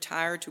like to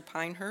retire to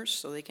Pinehurst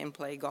so they can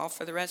play golf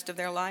for the rest of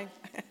their life?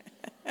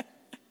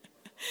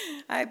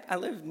 I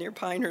live near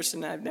Pinehurst,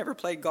 and I've never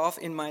played golf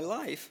in my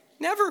life.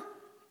 Never.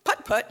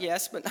 Putt-putt,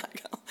 yes, but not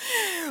golf.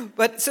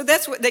 But so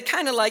that's what they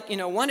kind of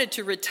wanted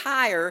to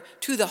retire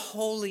to the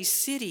holy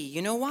city.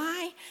 You know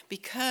why?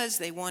 Because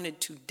they wanted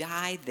to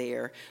die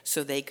there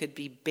so they could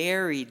be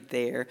buried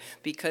there,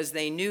 because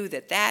they knew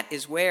that that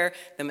is where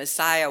the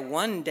Messiah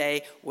one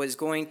day was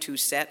going to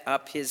set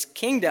up his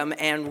kingdom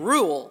and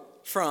rule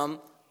from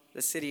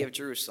the city of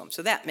Jerusalem.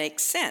 So that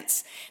makes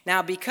sense.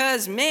 Now,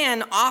 because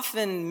men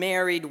often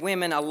married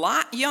women a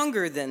lot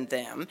younger than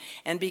them,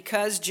 and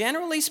because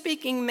generally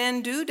speaking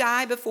men do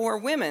die before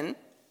women,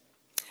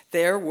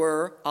 there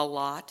were a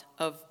lot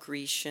of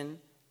Grecian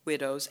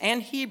widows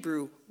and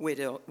Hebrew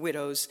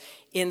widows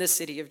in the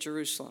city of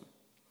Jerusalem.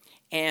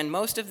 And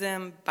most of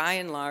them, by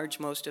and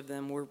large, most of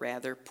them were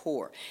rather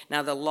poor.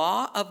 Now, the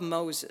law of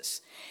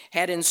Moses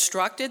had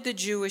instructed the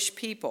Jewish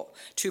people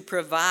to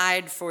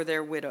provide for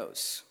their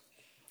widows.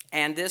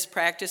 And this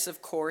practice,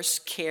 of course,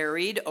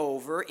 carried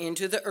over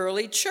into the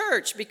early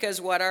church, because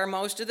what are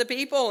most of the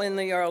people in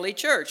the early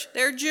church?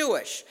 They're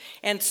Jewish.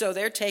 And so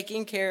they're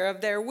taking care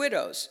of their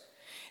widows.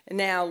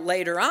 Now,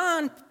 later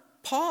on,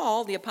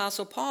 Paul, the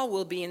Apostle Paul,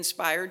 will be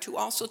inspired to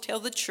also tell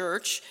the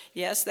church,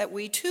 yes, that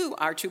we too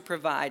are to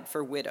provide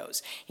for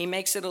widows. He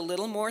makes it a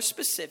little more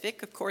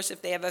specific. Of course,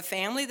 if they have a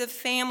family, the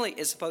family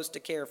is supposed to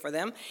care for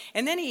them.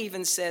 And then he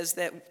even says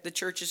that the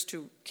church is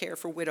to care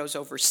for widows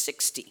over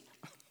 60.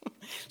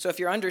 So if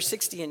you're under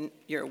 60 and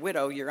you're a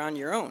widow, you're on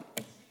your own.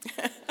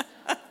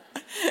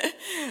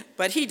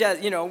 But he does,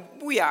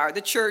 we are,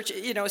 the church,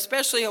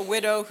 especially a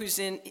widow who's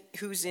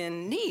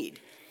in need.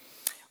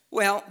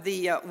 Well,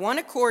 the one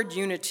accord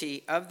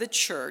unity of the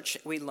church,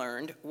 we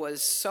learned,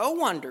 was so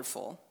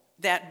wonderful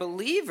that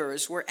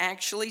believers were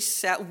actually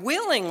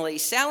willingly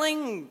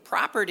selling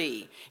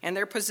property and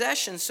their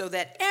possessions so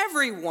that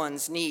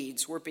everyone's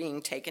needs were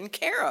being taken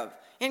care of,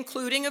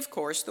 including, of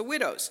course, the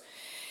widows.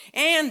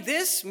 And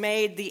this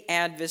made the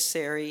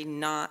adversary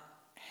not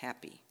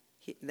happy.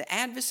 The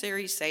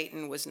adversary,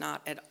 Satan, was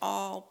not at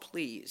all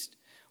pleased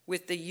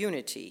with the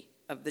unity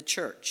of the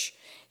church.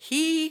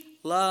 He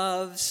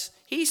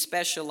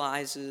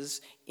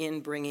specializes in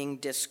bringing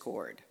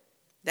discord.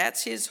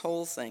 That's his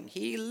whole thing.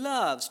 He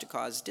loves to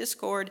cause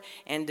discord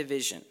and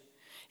division.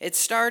 It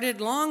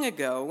started long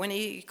ago when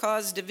he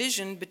caused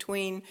division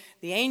between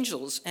the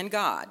angels and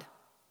God,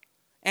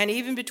 and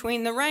even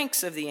between the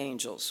ranks of the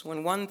angels,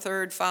 when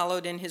 1/3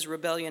 followed in his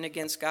rebellion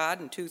against God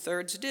and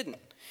 2/3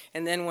 didn't.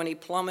 And then when he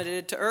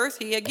plummeted to earth,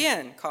 he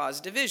again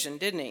caused division,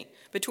 didn't he?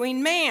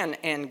 Between man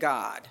and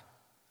God,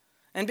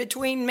 and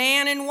between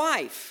man and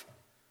wife,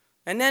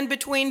 and then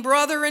between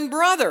brother and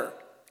brother,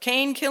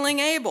 Cain killing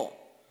Abel.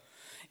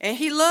 And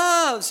he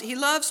loves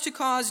to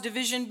cause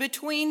division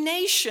between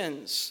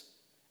nations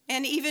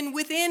and even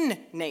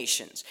within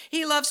nations.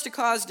 He loves to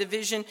cause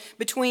division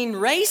between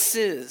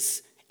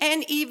races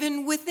and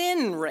even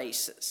within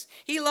races.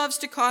 He loves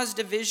to cause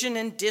division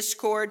and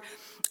discord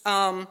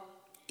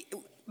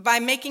by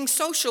making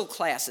social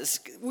classes,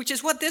 which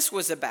is what this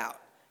was about.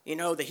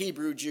 The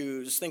Hebrew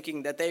Jews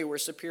thinking that they were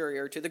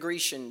superior to the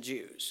Grecian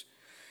Jews.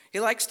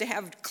 He likes to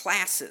have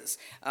classes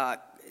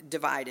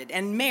divided,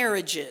 and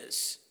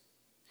marriages,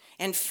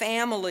 and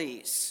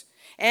families.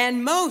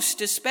 And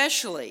most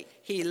especially,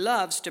 he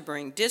loves to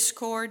bring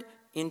discord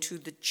into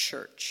the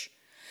church.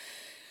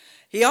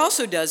 He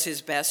also does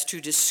his best to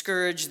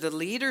discourage the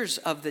leaders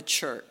of the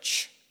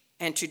church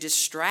and to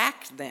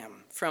distract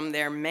them from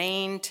their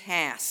main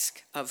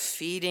task of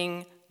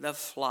feeding the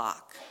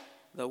flock,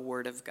 the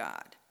Word of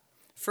God.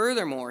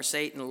 Furthermore,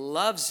 Satan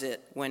loves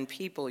it when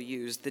people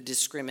use the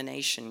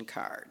discrimination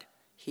card.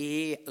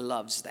 He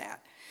loves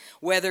that.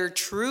 Whether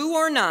true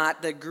or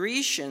not, the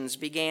Grecians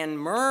began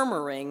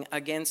murmuring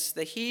against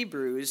the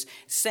Hebrews,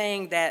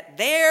 saying that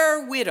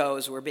their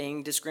widows were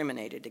being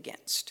discriminated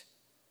against.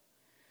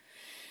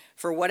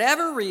 For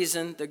whatever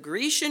reason, the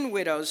Grecian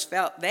widows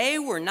felt they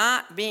were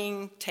not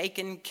being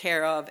taken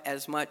care of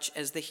as much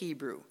as the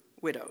Hebrew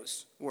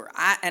widows were.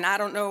 I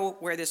don't know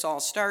where this all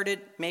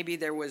started. Maybe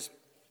there was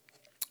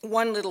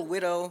one little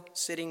widow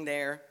sitting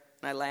there,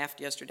 and I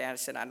laughed yesterday. I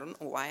said, I don't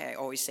know why I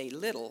always say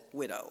little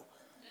widow.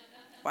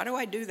 Why do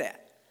I do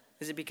that?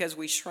 Is it because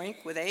we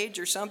shrink with age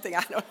or something?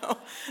 I don't know.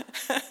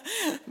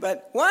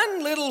 But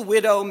one little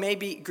widow,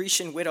 maybe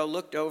Grecian widow,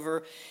 looked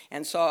over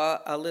and saw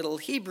a little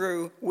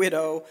Hebrew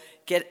widow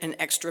get an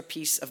extra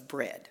piece of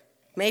bread.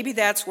 Maybe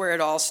that's where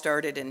it all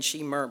started, and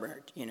she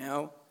murmured,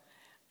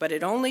 But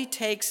it only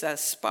takes a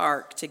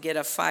spark to get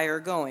a fire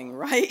going,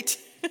 right?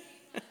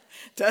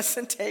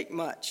 Doesn't take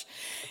much.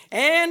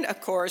 And,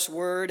 of course,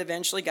 word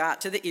eventually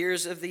got to the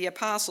ears of the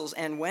apostles.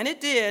 And when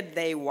it did,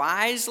 they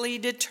wisely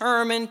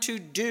determined to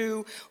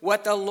do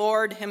what the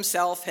Lord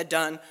himself had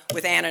done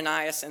with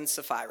Ananias and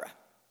Sapphira.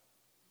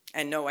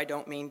 And no, I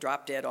don't mean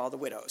drop dead all the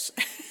widows.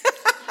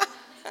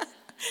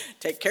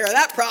 Take care of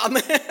that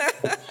problem.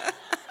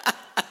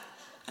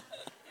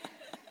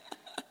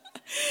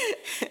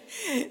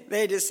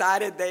 They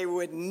decided they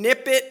would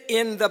nip it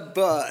in the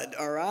bud,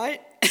 all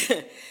right?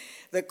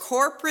 The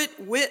corporate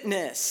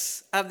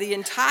witness of the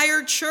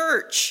entire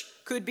church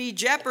could be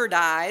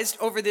jeopardized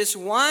over this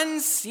one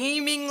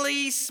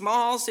seemingly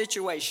small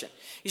situation.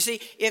 You see,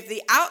 if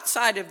the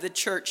outside of the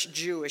church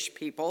Jewish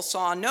people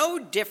saw no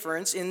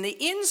difference in the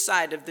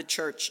inside of the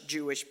church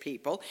Jewish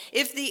people,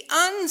 if the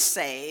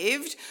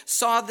unsaved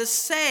saw the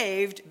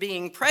saved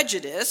being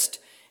prejudiced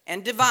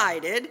and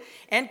divided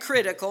and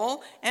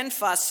critical and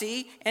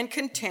fussy and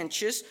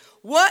contentious,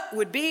 what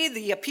would be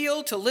the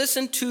appeal to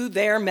listen to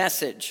their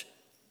message?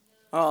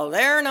 Oh,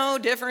 they're no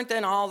different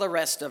than all the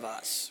rest of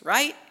us,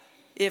 right?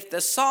 If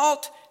the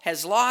salt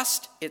has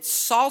lost its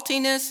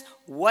saltiness,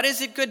 what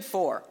is it good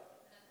for?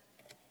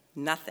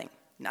 Nothing.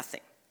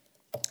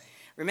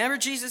 Remember,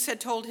 Jesus had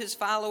told his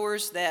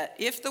followers that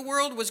if the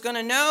world was going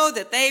to know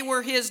that they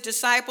were his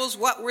disciples,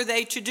 what were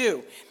they to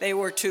do? They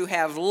were to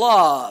have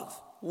love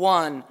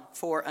one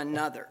for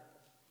another.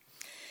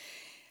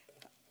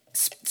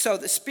 So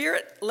the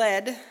Spirit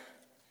led,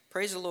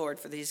 praise the Lord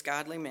for these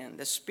godly men.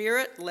 The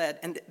Spirit led,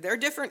 and they're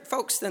different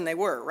folks than they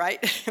were, right?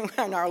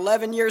 In our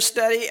 11-year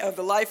study of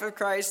the life of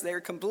Christ,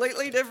 they're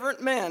completely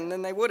different men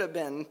than they would have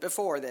been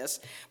before this.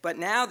 But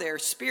now they're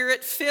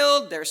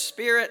Spirit-filled, they're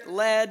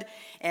Spirit-led,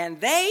 and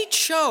they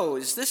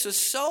chose, this was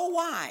so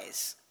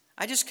wise.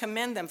 I just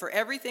commend them for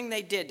everything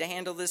they did to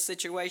handle this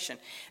situation.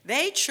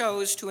 They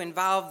chose to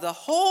involve the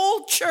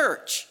whole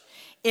church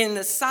in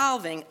the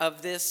solving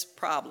of this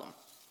problem.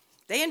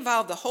 They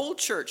involved the whole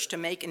church to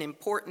make an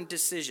important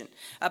decision.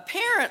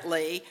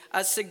 Apparently,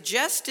 a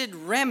suggested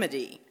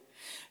remedy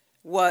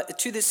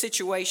to the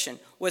situation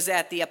was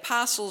that the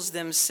apostles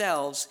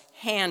themselves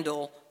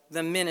handle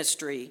the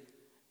ministry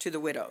to the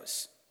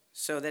widows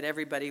so that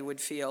everybody would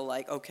feel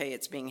like, okay,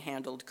 it's being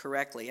handled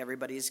correctly.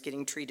 Everybody's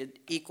getting treated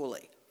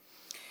equally.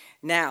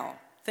 Now,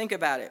 think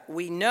about it.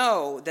 We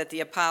know that the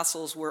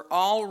apostles were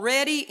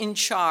already in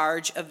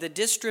charge of the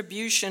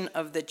distribution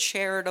of the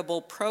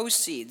charitable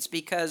proceeds,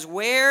 because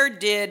where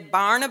did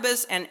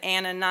Barnabas and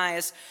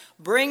Ananias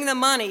bring the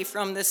money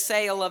from the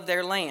sale of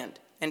their land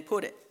and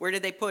put it? Where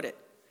did they put it?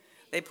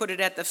 They put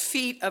it at the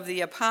feet of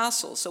the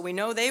apostles. So we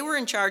know they were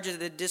in charge of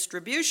the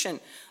distribution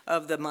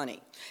of the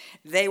money.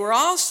 They were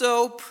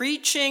also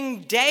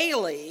preaching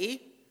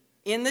daily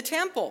in the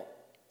temple.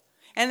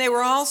 And they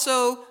were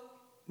also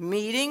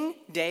meeting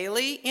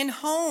daily in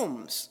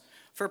homes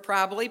for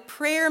probably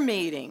prayer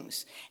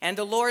meetings and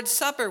the Lord's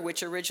Supper,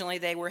 which originally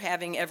they were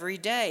having every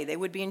day. They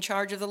would be in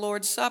charge of the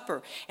Lord's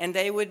Supper, and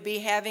they would be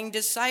having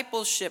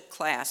discipleship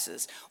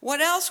classes.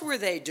 What else were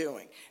they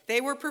doing?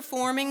 They were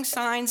performing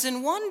signs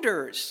and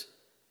wonders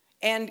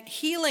and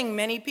healing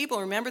many people.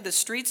 Remember, the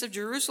streets of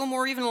Jerusalem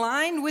were even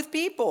lined with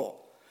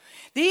people.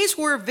 These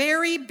were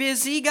very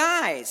busy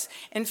guys.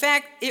 In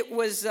fact, it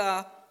was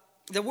the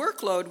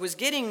workload was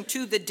getting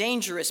to the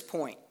dangerous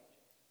point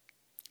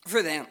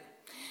for them,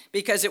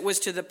 because it was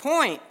to the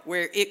point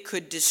where it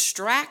could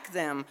distract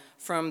them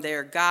from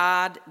their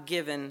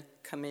God-given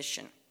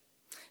commission.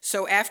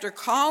 So after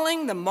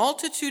calling the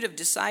multitude of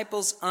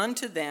disciples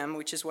unto them,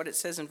 which is what it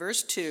says in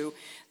verse 2,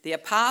 the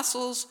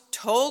apostles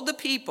told the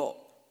people,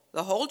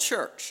 the whole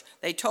church,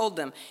 they told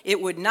them it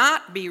would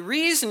not be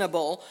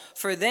reasonable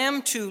for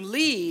them to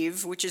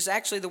leave, which is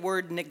actually the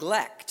word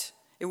neglect.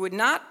 It would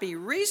not be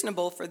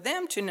reasonable for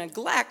them to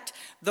neglect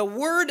the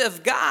word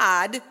of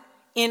God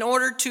in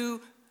order to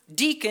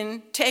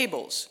deacon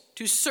tables,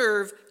 to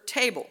serve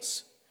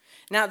tables.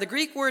 Now, the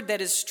Greek word that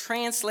is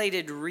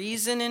translated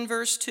reason in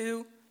verse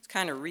 2, it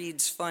kind of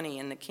reads funny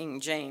in the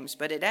King James,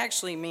 but it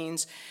actually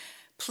means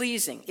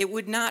pleasing. It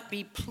would not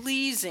be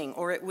pleasing,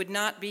 or it would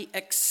not be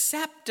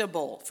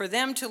acceptable for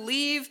them to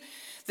leave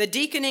the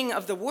deaconing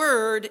of the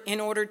word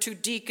in order to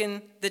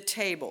deacon the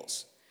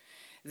tables.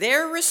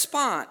 Their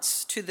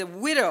response to the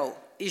widow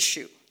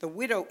issue,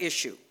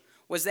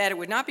 was that it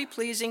would not be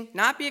pleasing,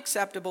 not be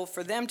acceptable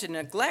for them to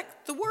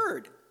neglect the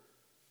word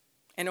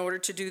in order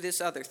to do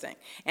this other thing.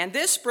 And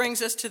this brings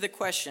us to the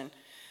question,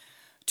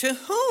 to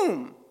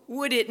whom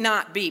would it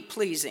not be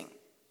pleasing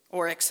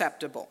or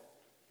acceptable?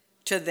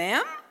 To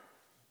them?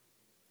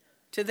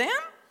 To them?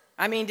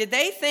 I mean, did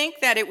they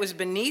think that it was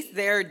beneath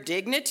their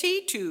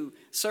dignity to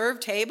serve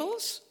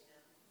tables?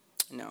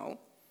 No.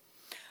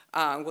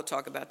 We'll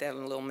talk about that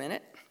in a little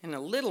minute.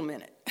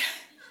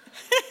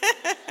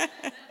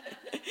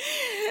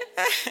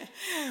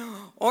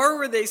 Or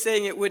were they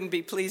saying it wouldn't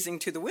be pleasing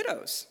to the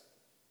widows,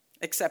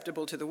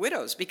 acceptable to the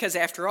widows? Because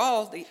after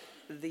all,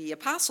 the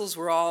apostles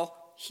were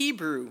all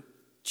Hebrew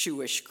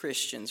Jewish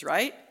Christians,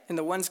 right? And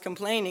the ones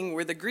complaining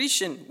were the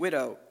Grecian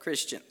widow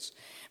Christians.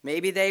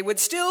 Maybe they would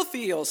still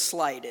feel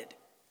slighted.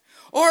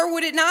 Or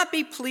would it not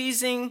be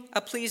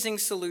a pleasing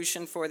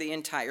solution for the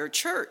entire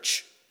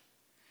church?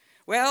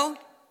 Well,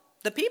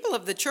 the people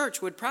of the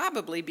church would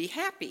probably be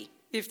happy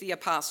if the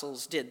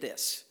apostles did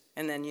this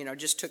and then,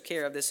 just took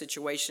care of the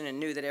situation and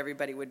knew that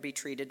everybody would be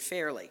treated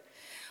fairly.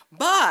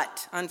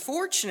 But,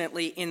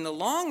 unfortunately, in the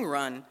long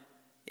run,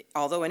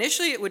 although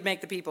initially it would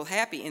make the people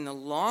happy, in the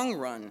long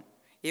run,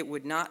 it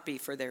would not be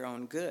for their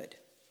own good.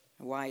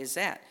 Why is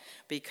that?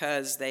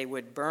 Because they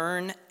would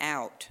burn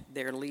out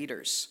their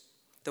leaders,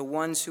 the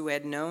ones who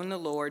had known the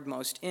Lord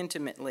most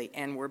intimately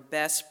and were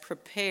best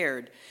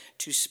prepared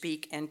to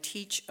speak and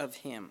teach of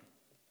him.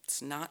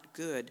 It's not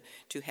good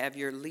to have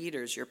your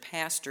leaders, your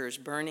pastors,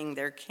 burning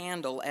their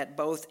candle at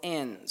both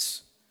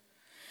ends.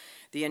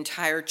 The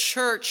entire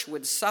church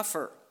would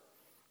suffer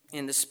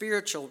in the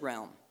spiritual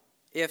realm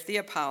if the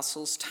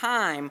apostles'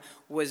 time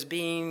was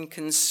being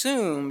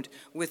consumed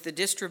with the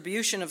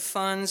distribution of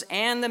funds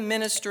and the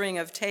ministering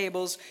of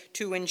tables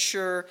to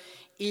ensure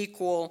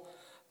equal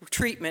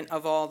treatment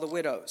of all the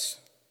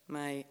widows.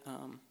 My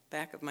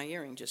back of my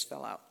earring just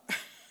fell out.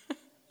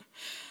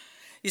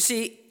 You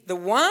see, the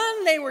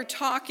one they were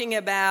talking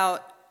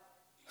about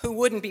who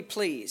wouldn't be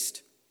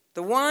pleased,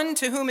 the one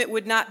to whom it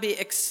would not be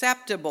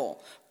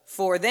acceptable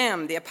for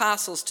them, the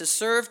apostles, to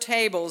serve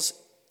tables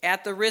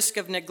at the risk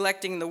of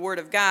neglecting the word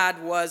of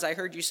God was, I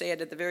heard you say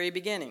it at the very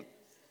beginning,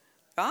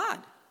 God,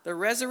 the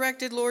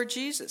resurrected Lord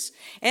Jesus.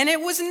 And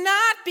it was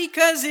not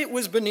because it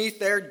was beneath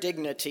their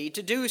dignity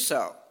to do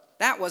so.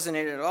 That wasn't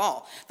it at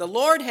all. The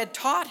Lord had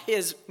taught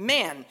his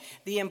men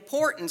the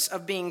importance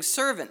of being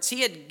servants.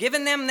 He had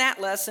given them that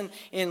lesson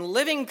in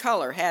living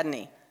color, hadn't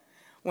he?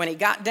 When he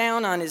got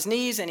down on his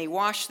knees and he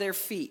washed their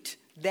feet.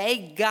 They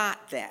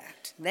got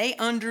that. They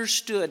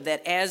understood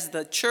that as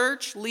the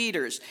church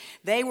leaders,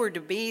 they were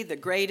to be the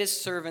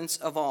greatest servants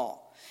of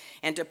all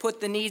and to put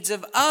the needs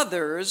of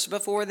others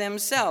before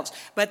themselves.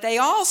 But they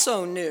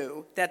also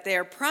knew that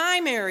their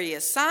primary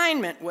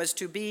assignment was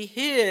to be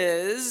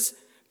his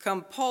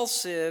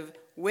compulsive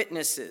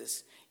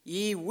witnesses.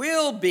 Ye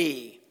will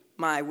be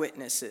my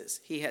witnesses,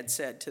 he had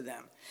said to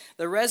them.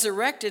 The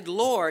resurrected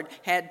Lord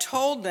had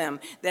told them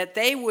that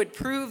they would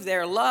prove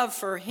their love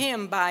for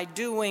him by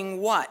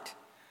doing what?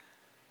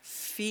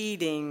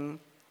 Feeding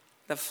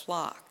the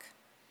flock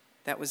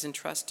that was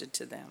entrusted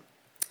to them,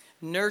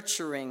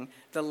 nurturing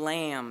the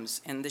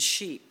lambs and the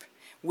sheep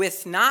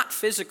with not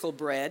physical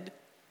bread,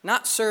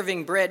 not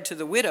serving bread to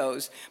the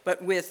widows,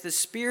 but with the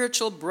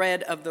spiritual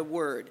bread of the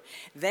word.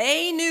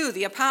 They knew,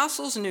 the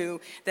apostles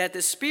knew, that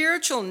the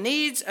spiritual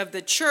needs of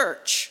the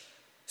church,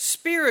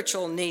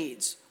 spiritual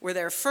needs, were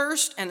their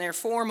first and their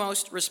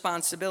foremost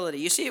responsibility.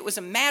 You see, it was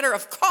a matter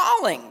of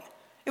calling.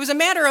 It was a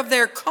matter of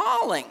their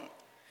calling.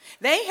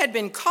 They had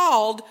been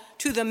called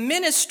to the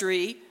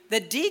ministry, the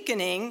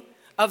deaconing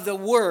of the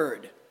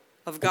word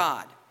of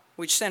God,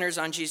 which centers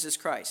on Jesus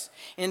Christ.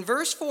 In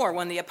verse 4,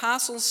 when the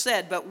apostles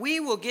said, "But we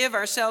will give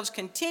ourselves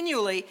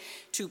continually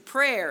to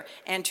prayer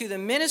and to the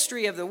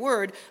ministry of the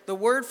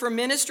word for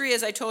ministry,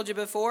 as I told you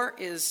before,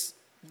 is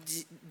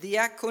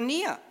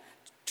diakonia,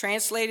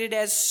 translated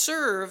as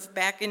serve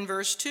back in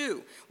verse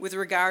 2, with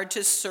regard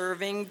to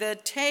serving the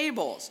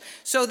tables.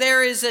 So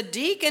there is a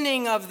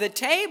deaconing of the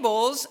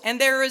tables, and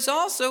there is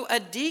also a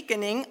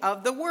deaconing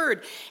of the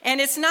word.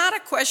 And it's not a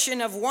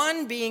question of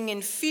one being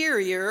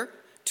inferior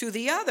to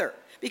the other,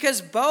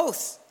 because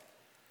both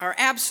are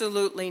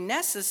absolutely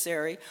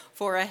necessary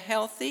for a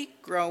healthy,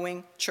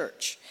 growing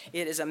church.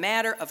 It is a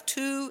matter of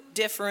two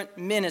different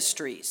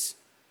ministries,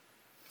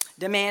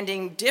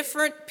 demanding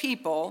different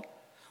people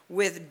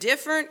with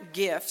different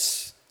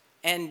gifts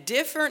and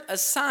different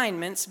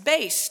assignments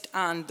based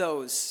on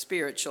those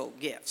spiritual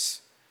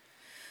gifts.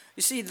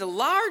 You see, the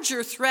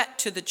larger threat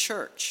to the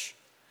church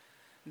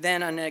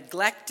than a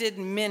neglected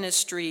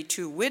ministry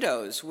to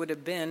widows would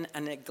have been a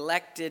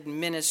neglected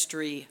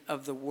ministry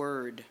of the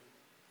word,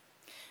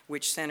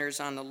 which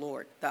centers on the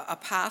Lord. The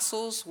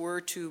apostles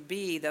were to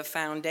be the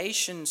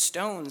foundation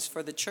stones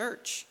for the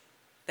church.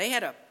 They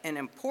had an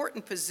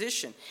important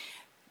position.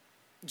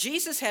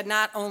 Jesus had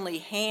not only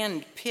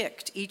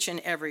hand-picked each and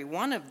every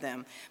one of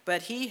them,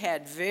 but he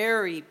had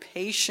very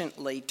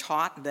patiently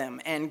taught them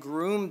and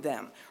groomed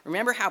them.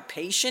 Remember how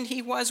patient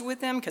he was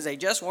with them because they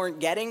just weren't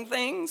getting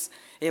things?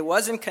 It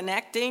wasn't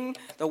connecting.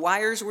 The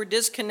wires were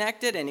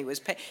disconnected, and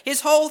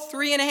his whole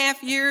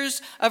 3.5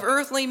 years of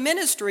earthly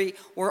ministry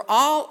were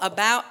all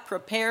about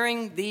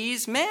preparing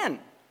these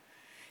men.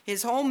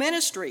 His whole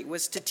ministry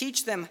was to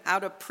teach them how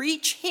to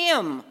preach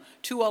him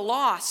to a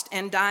lost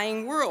and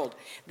dying world.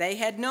 They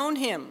had known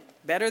him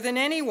better than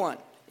anyone.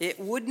 It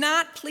would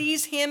not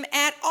please him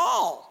at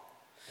all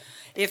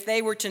if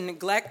they were to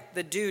neglect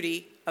the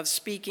duty of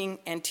speaking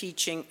and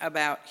teaching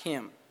about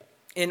him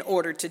in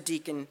order to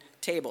deacon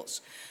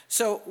tables.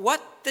 So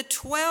what the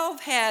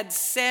 12 had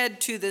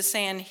said to the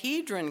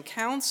Sanhedrin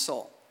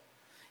council,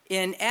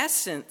 in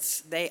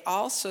essence, they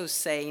also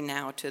say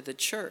now to the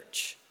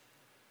church.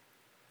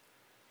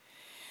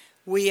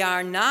 We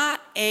are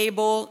not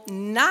able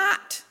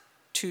not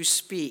to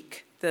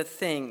speak the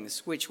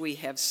things which we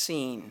have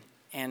seen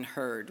and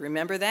heard.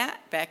 Remember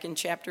that back in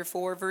chapter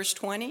 4, verse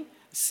 20?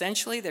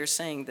 Essentially, they're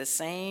saying the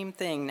same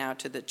thing now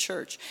to the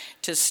church.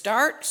 To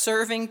start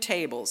serving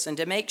tables and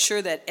to make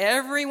sure that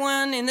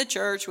everyone in the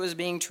church was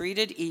being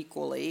treated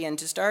equally, and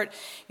to start,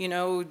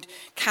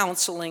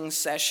 counseling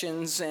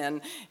sessions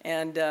and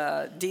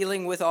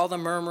dealing with all the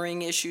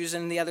murmuring issues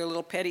and the other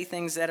little petty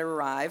things that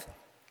arrive,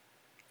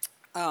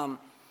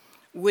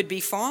 would be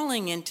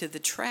falling into the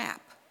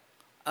trap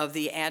of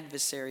the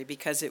adversary,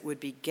 because it would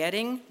be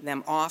getting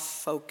them off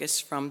focus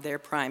from their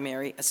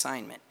primary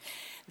assignment.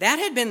 That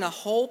had been the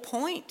whole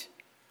point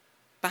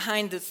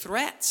behind the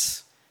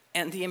threats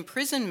and the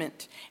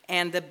imprisonment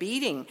and the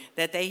beating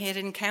that they had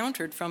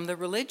encountered from the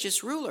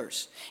religious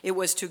rulers. It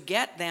was to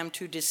get them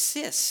to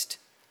desist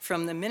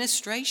from the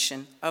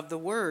ministration of the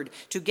word,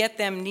 to get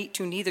them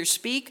to neither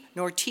speak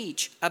nor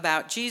teach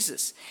about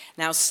Jesus.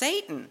 Now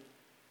Satan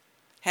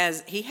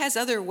has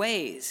other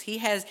ways. He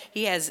has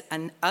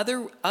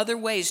other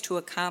ways to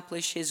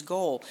accomplish his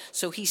goal.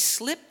 So he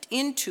slipped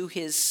into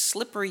his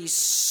slippery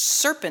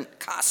serpent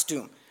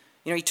costume.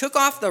 He took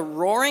off the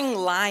roaring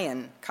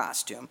lion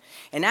costume,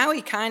 and now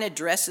he kind of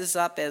dresses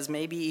up as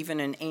maybe even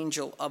an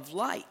angel of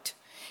light.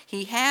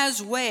 He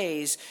has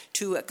ways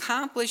to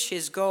accomplish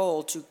his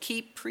goal, to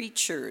keep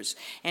preachers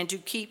and to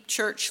keep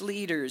church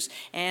leaders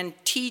and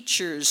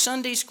teachers,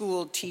 Sunday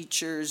school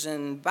teachers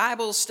and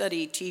Bible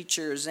study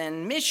teachers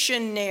and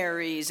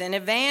missionaries and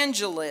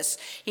evangelists.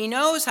 He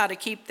knows how to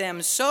keep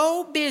them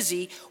so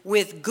busy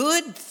with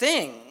good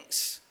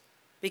things,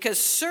 because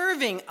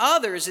serving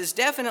others is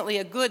definitely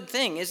a good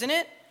thing, isn't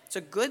it? It's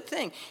a good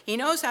thing. He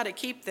knows how to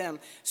keep them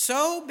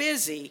so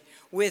busy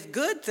with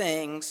good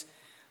things,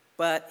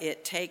 but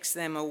it takes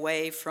them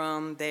away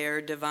from their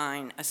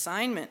divine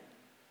assignment.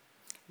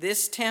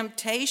 This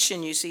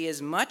temptation, you see,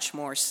 is much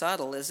more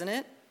subtle, isn't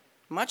it?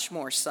 Much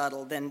more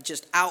subtle than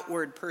just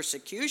outward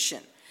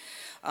persecution,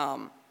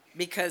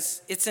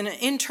 because it's an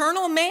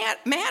internal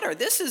matter.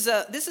 This is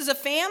a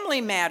family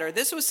matter.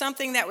 This was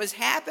something that was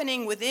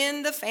happening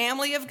within the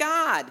family of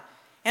God.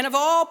 And of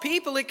all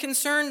people, it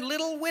concerned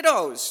little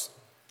widows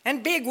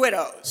and big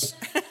widows.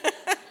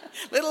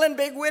 Little and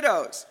big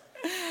widows.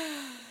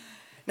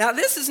 Now,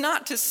 this is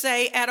not to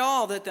say at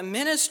all that the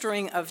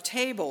ministering of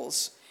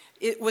tables,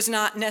 it was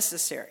not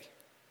necessary.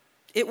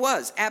 It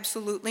was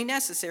absolutely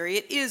necessary.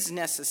 It is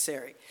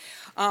necessary.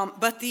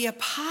 But the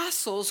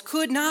apostles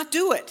could not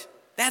do it.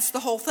 That's the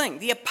whole thing.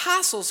 The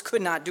apostles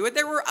could not do it.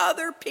 There were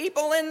other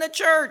people in the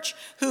church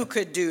who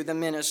could do the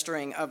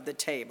ministering of the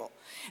table.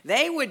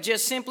 They would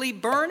just simply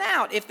burn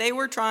out if they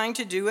were trying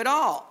to do it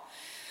all,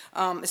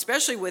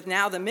 especially with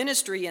now the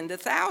ministry in the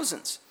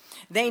thousands.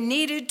 They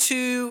needed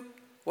to,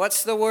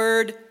 what's the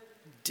word?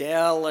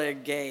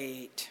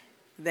 Delegate.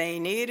 They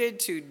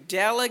needed to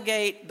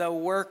delegate the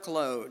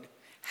workload.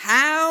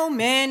 How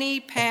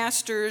many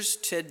pastors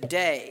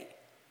today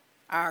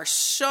are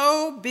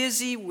so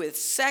busy with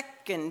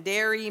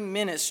secondary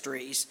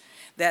ministries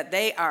that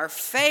they are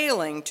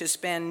failing to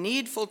spend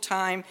needful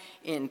time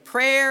in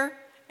prayer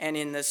and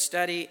in the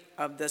study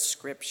of the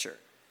Scripture?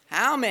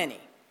 How many?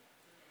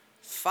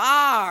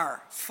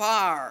 Far,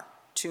 far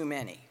too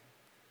many.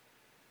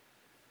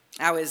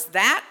 Now, is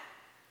that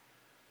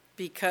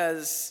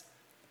the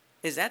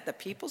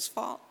people's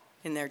fault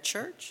in their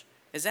church?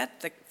 Is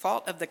that the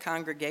fault of the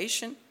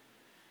congregation?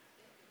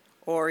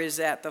 Or is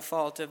that the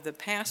fault of the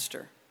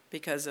pastor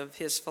because of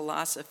his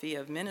philosophy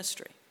of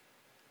ministry?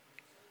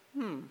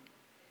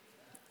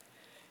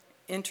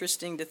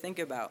 Interesting to think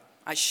about.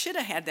 I should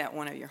have had that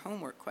one of your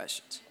homework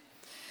questions.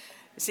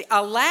 See,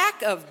 a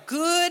lack of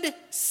good,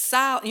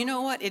 solid, you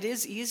know what? It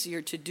is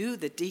easier to do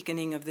the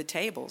deaconing of the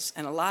tables.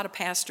 And a lot of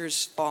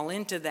pastors fall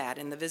into that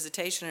and the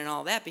visitation and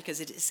all that because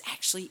it is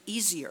actually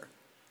easier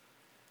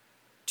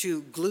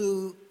to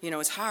glue,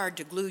 it's hard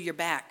to glue your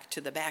back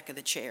to the back of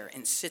the chair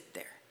and sit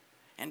there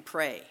and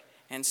pray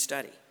and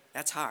study.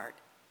 That's hard.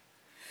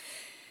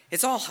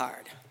 It's all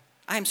hard.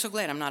 I am so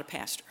glad I'm not a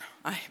pastor.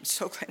 I am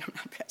so glad I'm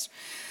not a pastor.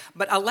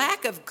 But a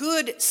lack of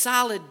good,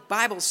 solid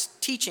Bible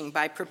teaching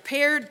by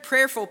prepared,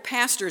 prayerful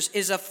pastors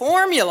is a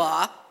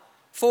formula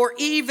for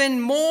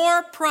even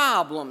more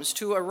problems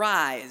to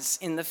arise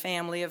in the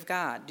family of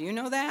God. Do you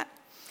know that?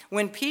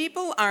 When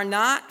people are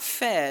not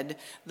fed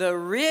the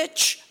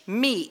rich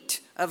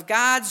meat of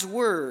God's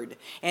word,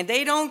 and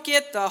they don't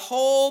get the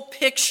whole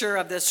picture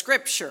of the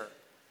Scripture,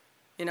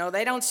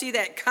 they don't see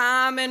that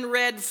common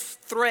red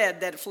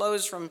thread that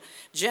flows from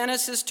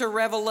Genesis to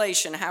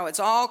Revelation, how it's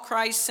all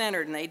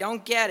Christ-centered, and they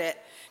don't get it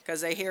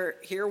because they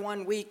hear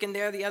one week and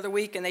there the other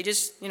week, and they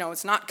just,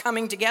 it's not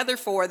coming together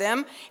for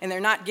them, and they're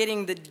not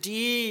getting the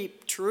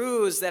deep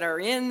truths that are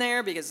in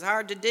there because it's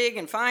hard to dig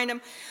and find them.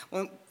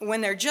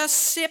 When they're just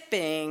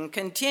sipping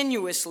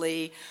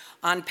continuously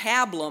on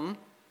pablum,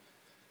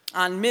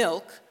 on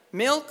milk,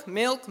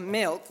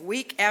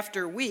 week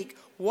after week,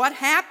 what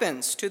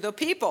happens to the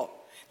people?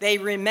 They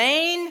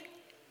remain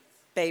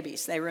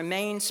babies. They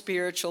remain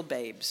spiritual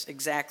babes,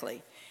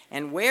 exactly.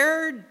 And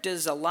where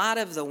does a lot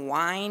of the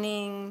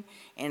whining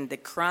and the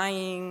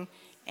crying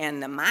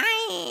and the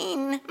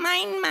mine,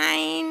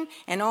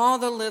 and all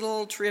the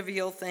little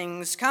trivial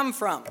things come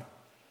from?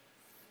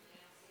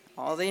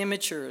 All the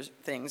immature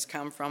things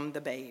come from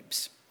the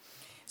babes.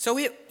 So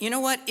you know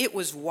what? It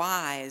was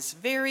wise,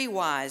 very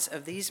wise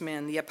of these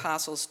men, the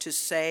apostles, to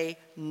say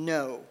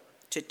no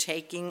to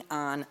taking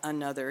on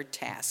another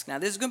task. Now,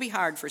 this is going to be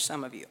hard for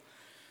some of you,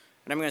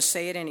 but I'm going to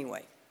say it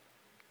anyway.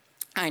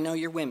 I know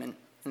you're women,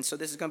 and so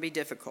this is going to be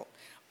difficult,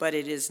 but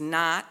it is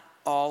not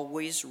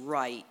always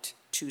right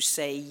to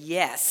say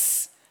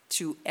yes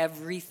to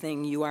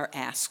everything you are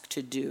asked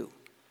to do,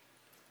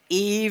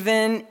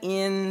 even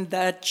in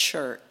the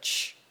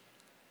church.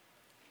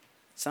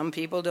 Some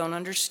people don't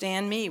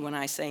understand me when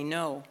I say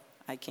no.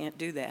 I can't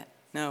do that.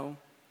 No.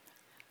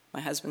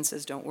 My husband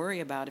says, don't worry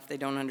about it if they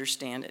don't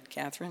understand it,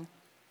 Catherine.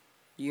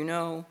 You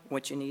know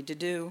what you need to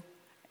do,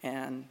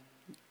 and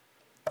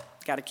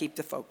got to keep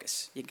the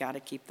focus. You got to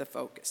keep the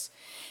focus.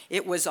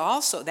 It was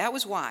also, that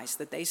was wise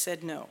that they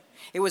said no.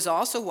 It was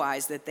also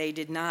wise that they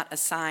did not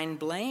assign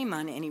blame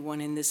on anyone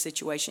in this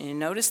situation. You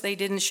notice they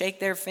didn't shake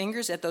their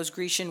fingers at those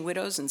Grecian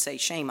widows and say,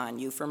 shame on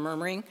you for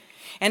murmuring.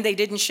 And they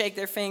didn't shake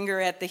their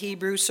finger at the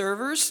Hebrew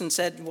servers and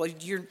said, well,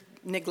 you're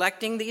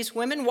neglecting these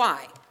women.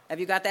 Why? Have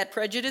you got that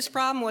prejudice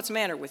problem? What's the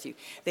matter with you?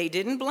 They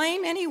didn't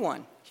blame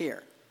anyone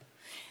here.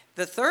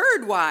 The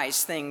third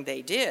wise thing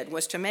they did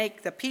was to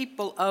make the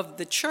people of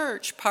the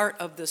church part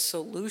of the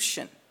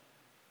solution.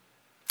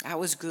 That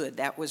was good.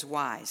 That was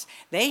wise.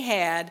 They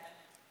had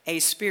a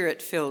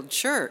spirit-filled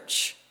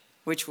church,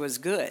 which was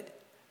good,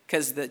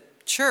 because the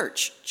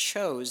church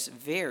chose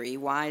very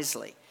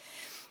wisely.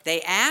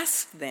 They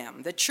asked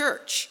them, the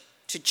church,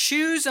 to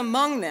choose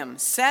among them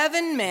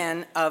 7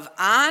 men of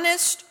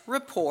honest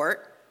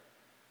report,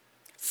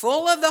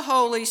 full of the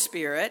Holy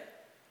Spirit,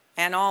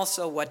 and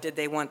also what did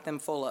they want them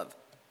full of?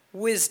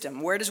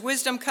 Wisdom. Where does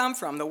wisdom come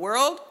from? The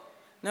world?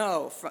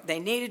 No. They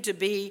needed to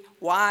be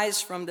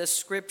wise from the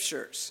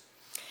scriptures.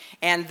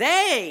 And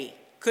they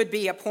could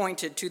be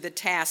appointed to the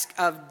task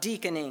of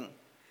deaconing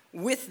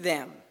with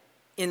them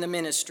in the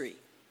ministry.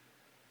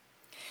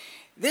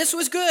 This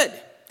was good.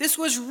 This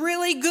was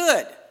really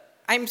good.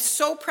 I'm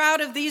so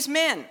proud of these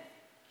men,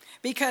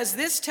 because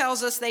this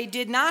tells us they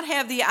did not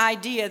have the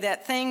idea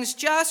that things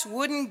just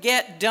wouldn't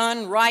get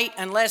done right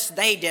unless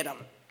they did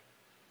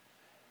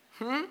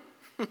them.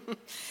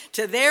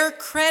 To their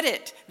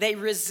credit, they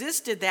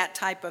resisted that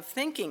type of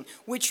thinking,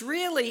 which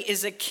really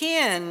is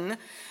akin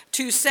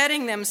to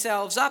setting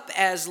themselves up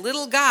as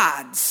little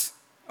gods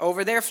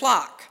over their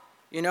flock.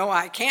 You know,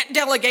 I can't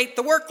delegate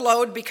the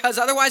workload because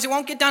otherwise it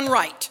won't get done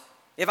right.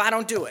 If I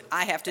don't do it,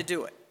 I have to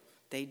do it.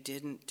 They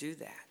didn't do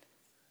that.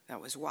 That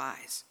was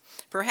wise.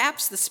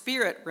 Perhaps the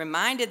Spirit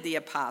reminded the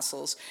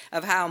apostles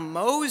of how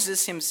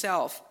Moses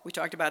himself, we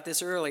talked about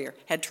this earlier,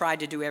 had tried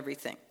to do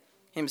everything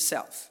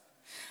himself.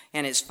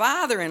 And his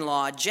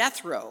father-in-law,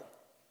 Jethro,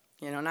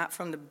 you know, not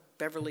from the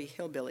Beverly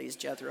Hillbillies,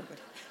 Jethro, but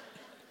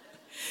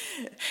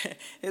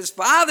his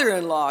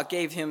father-in-law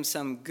gave him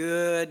some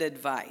good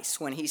advice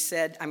when he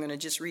said, I'm going to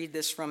just read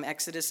this from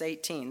Exodus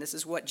 18. This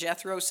is what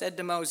Jethro said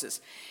to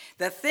Moses.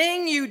 The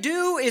thing you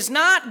do is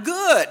not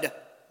good,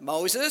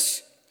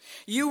 Moses.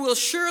 You will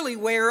surely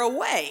wear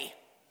away,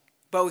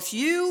 both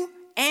you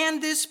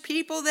and this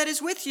people that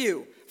is with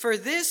you, for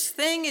this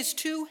thing is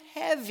too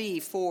heavy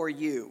for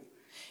you.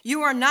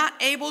 You are not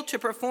able to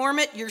perform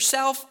it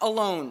yourself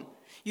alone.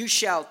 You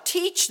shall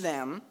teach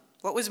them.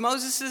 What was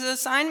Moses'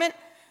 assignment?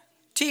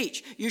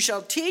 Teach. You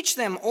shall teach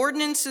them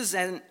ordinances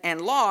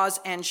and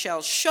laws, and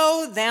shall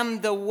show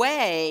them the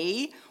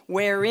way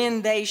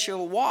wherein they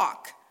shall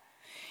walk,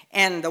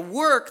 and the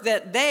work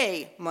that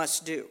they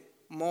must do.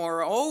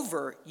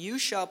 Moreover, you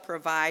shall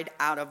provide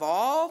out of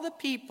all the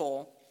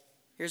people,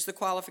 here's the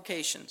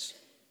qualifications,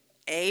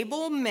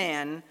 able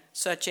men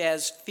such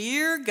as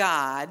fear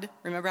God.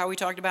 Remember how we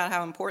talked about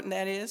how important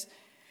that is?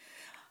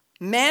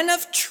 Men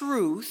of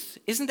truth.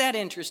 Isn't that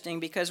interesting?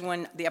 Because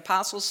when the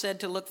apostles said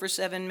to look for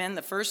 7 men,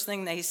 the first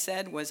thing they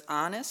said was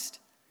honest.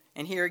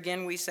 And here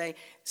again we say,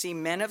 see,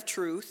 men of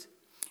truth.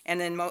 And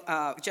then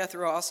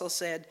Jethro also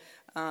said,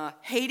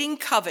 hating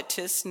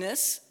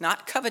covetousness,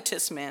 not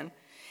covetous men,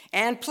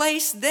 and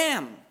place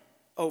them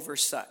over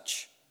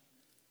such.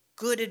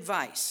 Good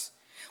advice.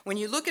 When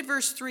you look at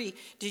verse 3,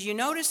 did you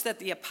notice that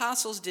the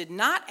apostles did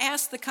not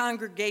ask the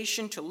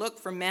congregation to look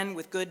for men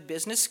with good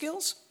business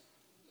skills?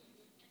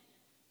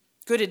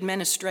 Good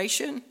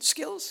administration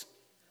skills?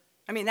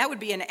 I mean, that would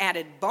be an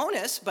added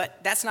bonus,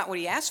 but that's not what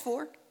he asked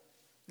for.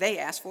 They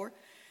asked for.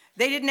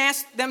 They didn't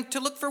ask them to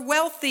look for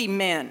wealthy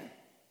men,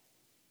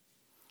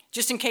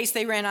 just in case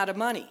they ran out of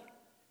money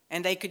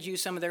and they could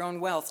use some of their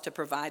own wealth to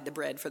provide the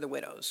bread for the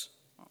widows.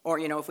 Or,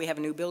 you know, if we have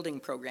a new building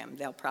program,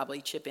 they'll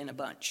probably chip in a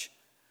bunch.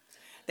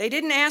 They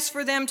didn't ask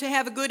for them to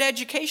have a good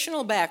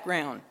educational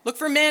background. Look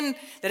for men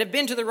that have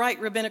been to the right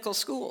rabbinical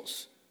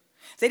schools.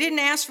 They didn't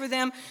ask for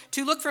them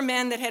to look for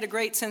men that had a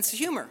great sense of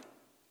humor.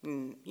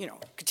 You know,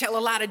 could tell a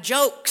lot of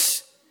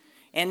jokes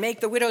and make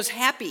the widows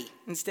happy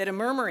instead of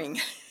murmuring.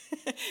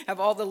 Have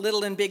all the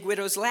little and big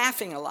widows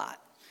laughing a lot.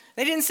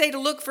 They didn't say to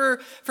look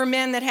for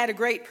men that had a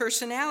great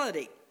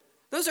personality.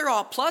 Those are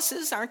all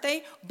pluses, aren't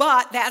they?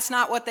 But that's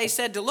not what they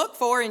said to look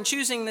for in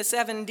choosing the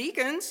 7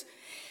 deacons.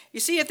 You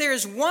see, if there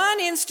is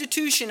one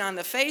institution on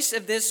the face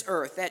of this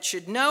earth that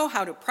should know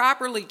how to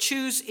properly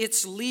choose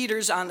its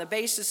leaders on the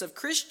basis of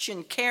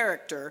Christian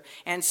character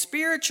and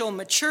spiritual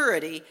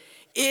maturity,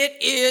 it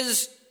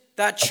is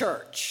the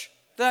church.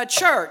 The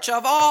church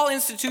of all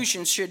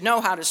institutions should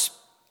know how to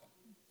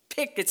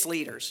pick its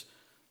leaders,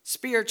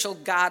 spiritual,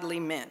 godly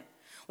men.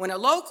 When a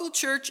local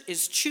church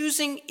is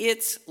choosing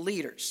its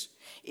leaders,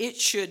 it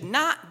should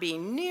not be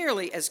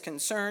nearly as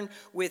concerned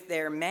with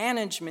their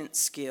management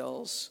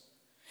skills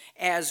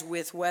as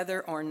with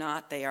whether or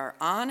not they are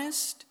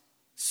honest,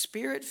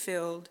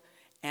 spirit-filled,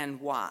 and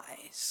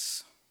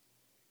wise.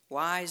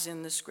 wise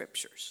in the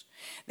scriptures.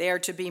 They are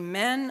to be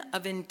men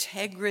of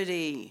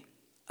integrity,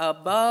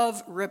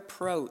 above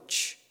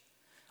reproach,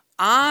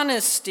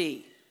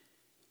 honesty.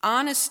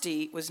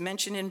 Honesty was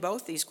mentioned in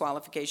both these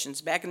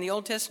qualifications, back in the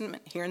Old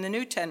Testament, here in the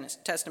New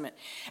Testament.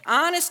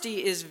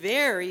 Honesty is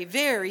very,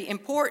 very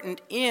important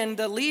in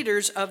the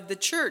leaders of the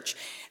church.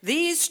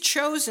 These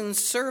chosen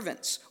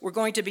servants were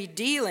going to be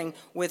dealing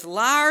with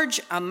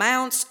large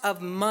amounts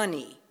of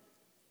money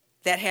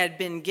that had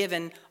been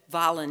given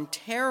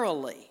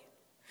voluntarily.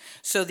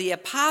 So the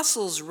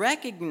apostles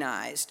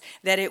recognized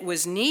that it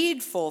was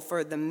needful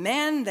for the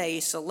men they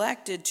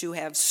selected to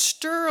have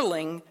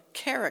sterling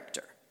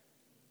character.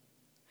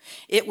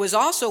 It was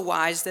also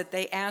wise that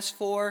they asked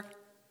for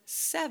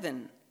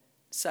 7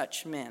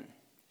 such men.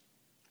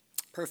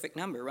 Perfect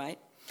number, right?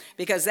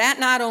 Because that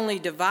not only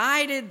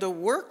divided the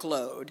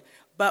workload,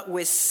 but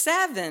with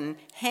 7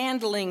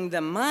 handling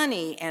the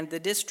money and the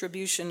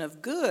distribution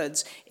of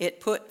goods, it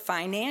put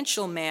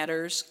financial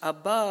matters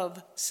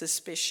above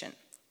suspicion.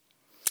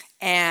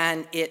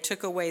 And it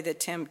took away the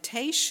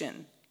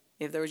temptation,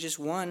 if there was just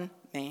one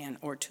man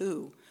or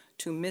 2,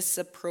 to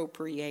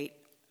misappropriate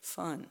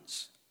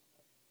funds.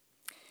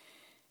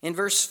 In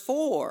verse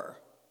 4,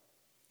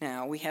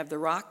 now we have the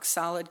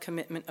rock-solid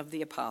commitment of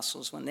the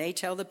apostles when they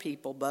tell the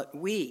people, but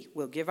we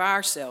will give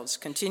ourselves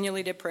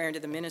continually to prayer and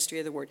to the ministry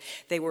of the word.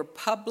 They were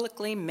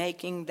publicly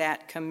making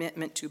that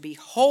commitment to be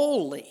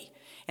holy.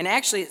 And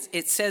actually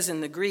it says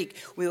in the Greek,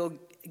 we will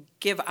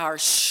give our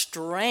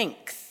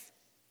strength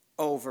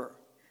over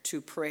to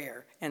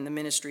prayer and the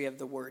ministry of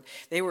the word.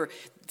 They were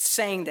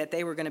saying that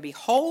they were going to be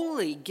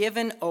wholly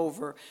given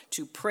over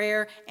to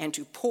prayer and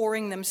to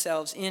pouring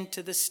themselves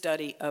into the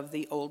study of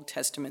the Old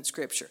Testament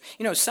scripture.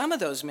 You know, some of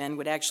those men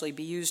would actually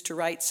be used to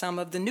write some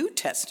of the New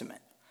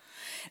Testament.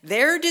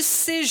 Their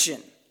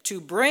decision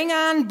to bring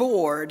on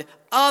board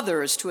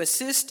others to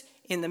assist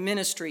in the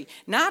ministry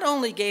not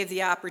only gave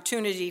the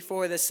opportunity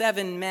for the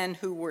 7 men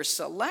who were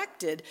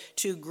selected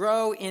to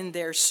grow in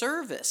their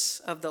service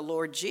of the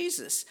Lord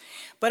Jesus,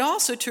 but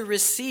also to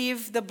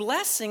receive the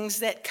blessings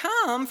that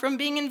come from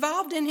being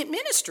involved in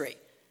ministry.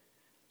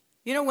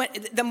 You know,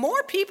 the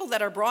more people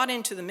that are brought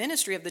into the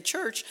ministry of the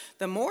church,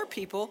 the more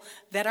people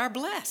that are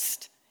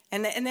blessed.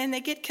 And then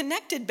they get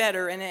connected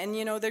better. And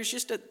you know, there's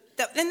just and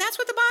that's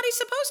what the body's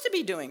supposed to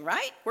be doing,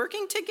 right?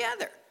 Working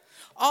together.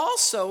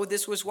 Also,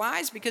 this was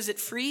wise because it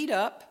freed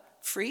up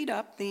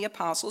the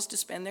apostles to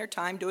spend their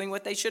time doing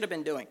what they should have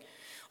been doing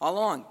all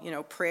along, you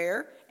know,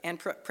 prayer and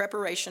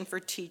preparation for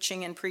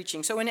teaching and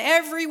preaching. So in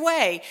every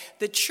way,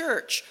 the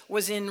church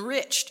was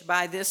enriched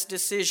by this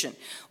decision.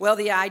 Well,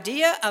 the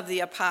idea of the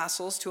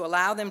apostles to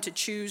allow them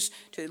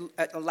to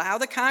allow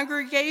the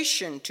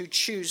congregation to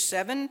choose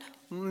 7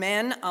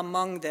 men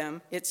among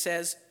them, it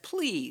says,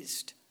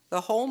 pleased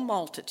the whole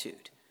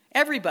multitude.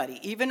 Everybody,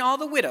 even all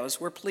the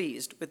widows, were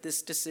pleased with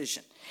this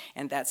decision.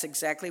 And that's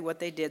exactly what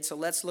they did. So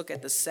let's look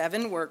at the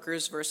 7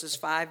 workers, verses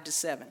 5 to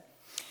 7.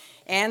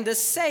 And the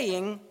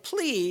saying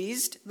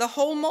pleased the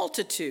whole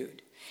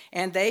multitude.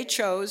 And they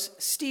chose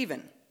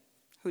Stephen,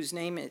 whose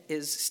name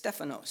is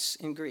Stephanos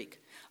in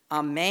Greek,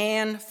 a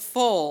man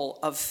full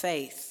of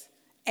faith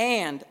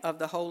and of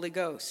the Holy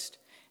Ghost,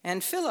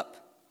 and Philip,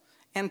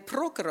 and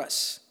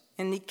Prochorus,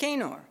 and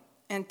Nicanor,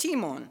 and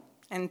Timon,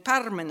 and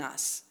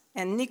Parmenas,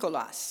 and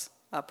Nicholas,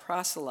 a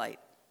proselyte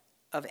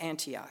of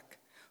Antioch,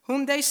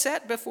 whom they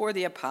set before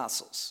the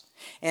apostles.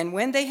 And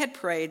when they had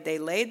prayed, they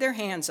laid their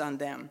hands on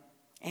them,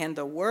 and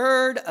the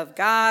word of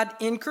God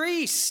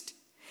increased,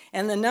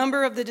 and the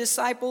number of the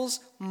disciples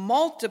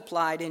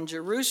multiplied in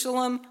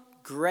Jerusalem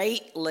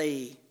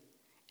greatly,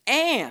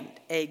 and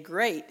a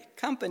great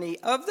company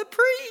of the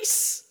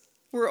priests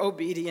were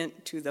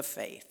obedient to the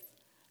faith.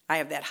 I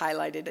have that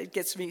highlighted. It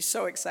gets me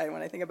so excited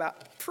when I think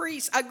about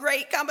priests, a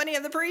great company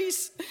of the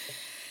priests.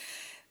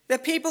 The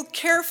people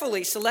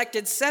carefully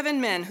selected 7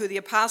 men who the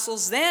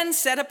apostles then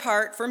set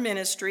apart for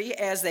ministry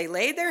as they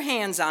laid their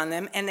hands on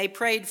them and they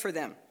prayed for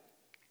them.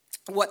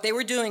 What they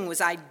were doing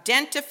was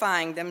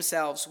identifying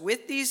themselves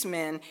with these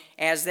men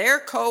as their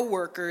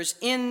co-workers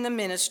in the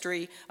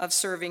ministry of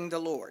serving the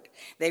Lord.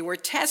 They were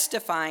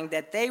testifying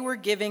that they were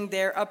giving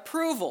their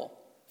approval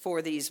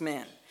for these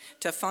men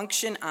to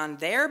function on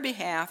their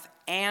behalf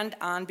and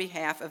on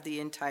behalf of the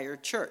entire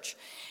church.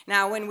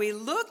 Now, when we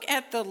look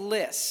at the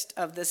list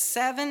of the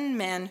 7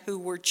 men who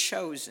were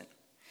chosen,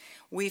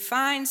 we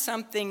find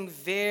something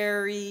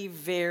very,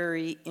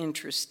 very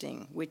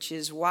interesting, which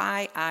is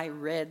why I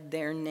read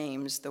their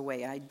names the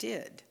way I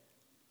did.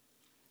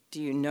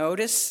 Do you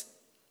notice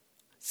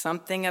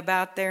something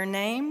about their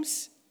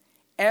names?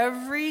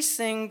 Every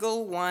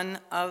single one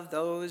of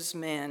those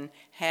men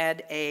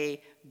had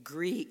a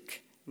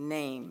Greek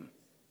name.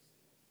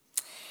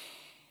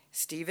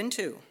 Stephen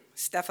too,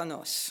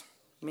 Stephanos,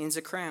 means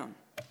a crown.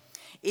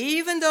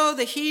 Even though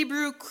the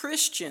Hebrew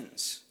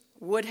Christians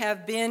would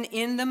have been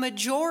in the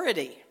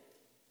majority,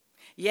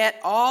 yet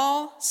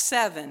all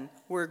 7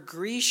 were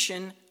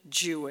Grecian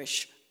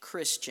Jewish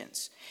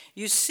Christians.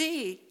 You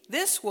see,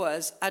 this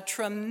was a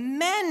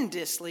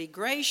tremendously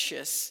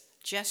gracious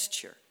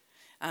gesture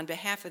on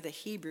behalf of the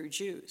Hebrew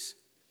Jews.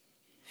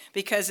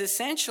 Because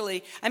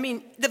essentially,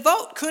 the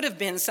vote could have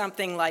been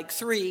something like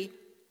 3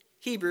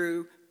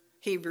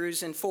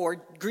 Hebrews and 4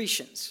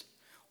 Grecians,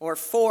 or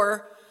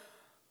 4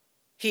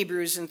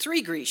 Hebrews and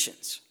 3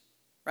 Grecians,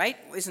 right?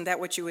 Isn't that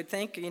what you would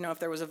think, if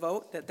there was a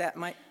vote, that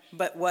might?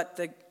 But what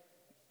the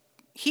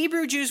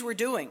Hebrew Jews were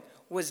doing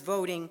was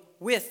voting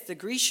with the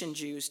Grecian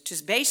Jews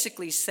to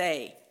basically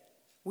say,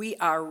 we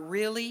are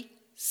really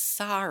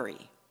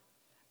sorry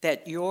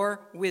that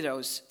your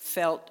widows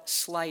felt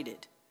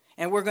slighted.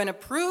 And we're going to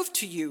prove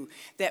to you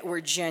that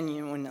we're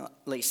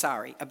genuinely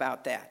sorry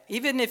about that,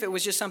 even if it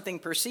was just something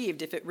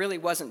perceived, if it really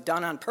wasn't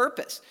done on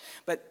purpose.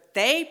 But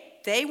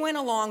they went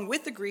along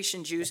with the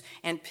Grecian Jews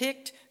and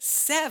picked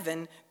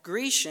 7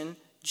 Grecian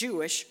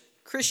Jewish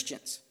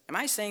Christians. Am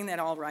I saying that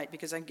all right?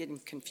 Because I'm getting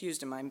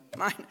confused in my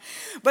mind.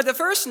 But the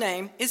first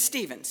name is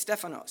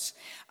Stephanos,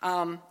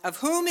 of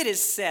whom it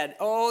is said,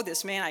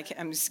 this man,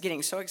 I'm just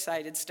getting so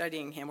excited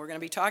studying him. We're going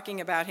to be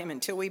talking about him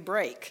until we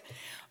break.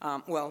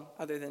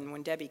 Other than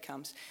when Debbie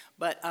comes.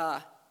 But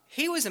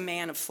he was a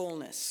man of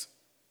fullness.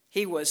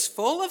 He was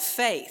full of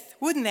faith.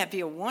 Wouldn't that be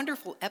a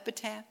wonderful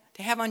epitaph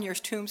to have on your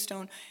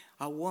tombstone?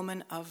 A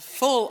woman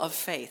full of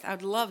faith.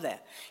 I'd love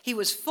that. He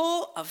was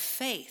full of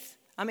faith.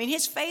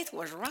 His faith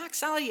was rock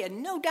solid. He had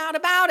no doubt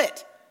about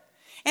it.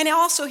 And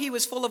also he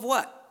was full of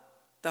what?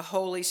 The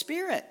Holy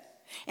Spirit.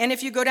 And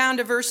if you go down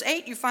to verse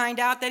 8, you find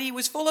out that he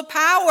was full of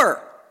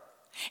power.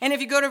 And if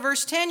you go to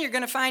verse 10, you're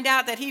going to find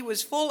out that he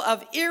was full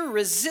of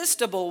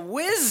irresistible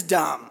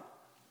wisdom.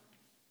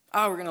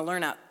 We're going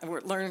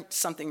to learn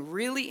something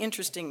really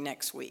interesting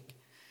next week.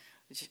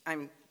 Which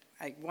I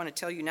want to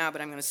tell you now, but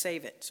I'm going to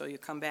save it so you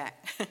come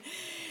back.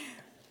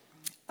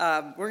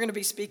 We're going to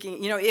be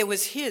speaking, it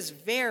was his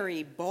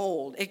very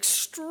bold,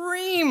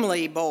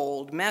 extremely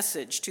bold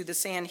message to the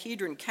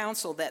Sanhedrin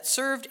Council that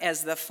served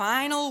as the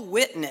final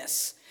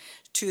witness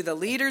to the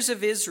leaders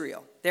of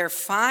Israel. Their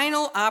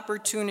final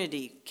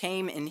opportunity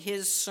came in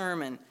his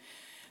sermon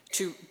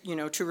to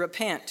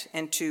repent,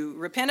 and to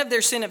repent of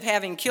their sin of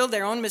having killed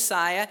their own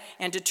Messiah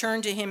and to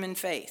turn to him in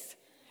faith.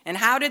 And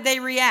how did they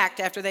react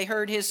after they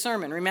heard his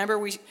sermon? Remember,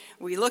 we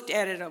looked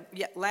at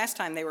it last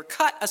time. They were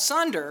cut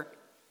asunder.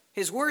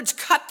 His words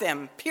cut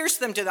them, pierced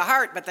them to the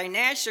heart, but they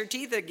gnashed their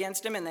teeth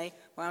against him and they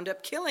wound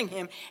up killing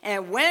him.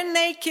 And when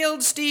they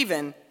killed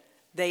Stephen,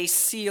 they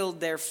sealed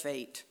their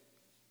fate.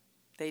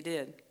 They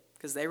did,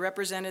 because they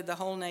represented the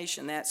whole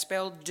nation. That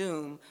spelled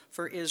doom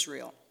for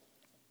Israel.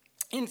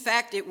 In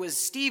fact, it was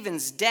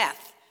Stephen's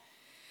death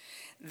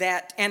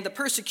and the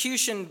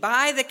persecution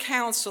by the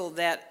council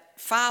that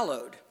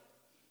followed,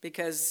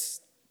 because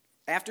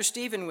after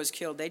Stephen was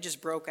killed, they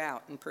just broke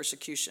out in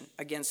persecution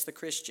against the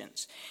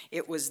Christians.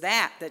 It was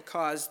that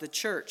caused the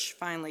church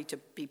finally to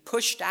be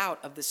pushed out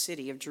of the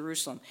city of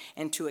Jerusalem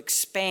and to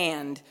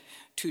expand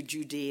to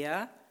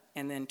Judea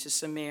and then to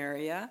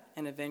Samaria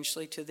and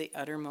eventually to the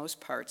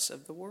uttermost parts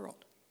of the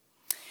world.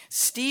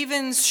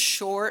 Stephen's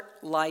short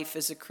life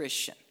as a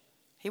Christian.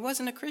 He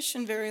wasn't a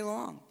Christian very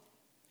long.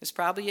 He was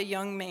probably a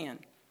young man.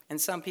 And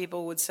some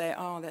people would say,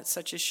 that's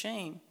such a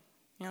shame.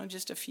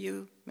 Just a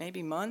few,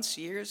 maybe months,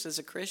 years as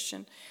a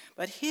Christian.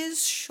 But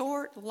his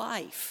short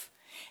life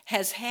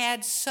has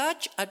had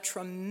such a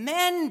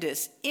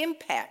tremendous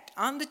impact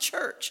on the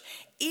church,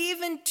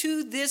 even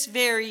to this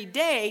very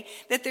day,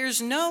 that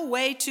there's no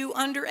way to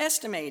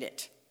underestimate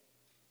it.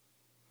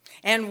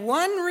 And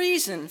one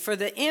reason for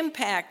the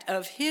impact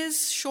of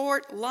his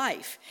short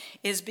life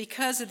is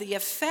because of the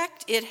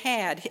effect it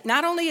had,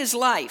 not only his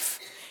life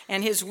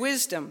and his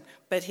wisdom,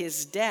 but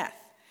his death.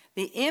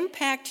 The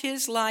impact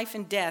his life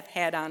and death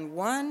had on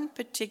one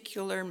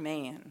particular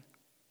man.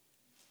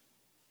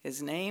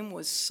 His name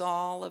was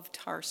Saul of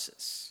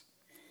Tarsus.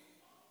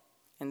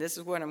 And this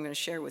is what I'm going to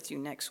share with you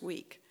next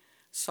week.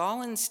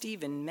 Saul and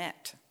Stephen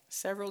met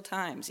several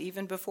times,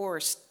 even before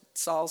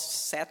Saul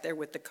sat there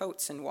with the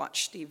coats and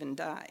watched Stephen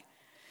die.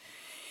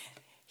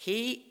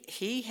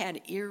 He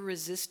had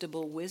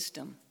irresistible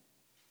wisdom.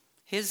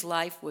 His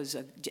life was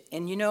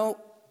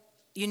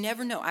you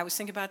never know. I was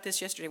thinking about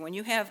this yesterday. When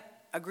you have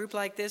a group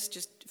like this,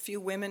 just a few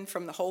women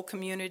from the whole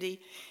community,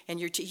 and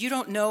you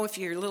don't know if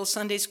your little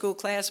Sunday school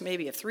class,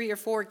 maybe of 3 or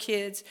 4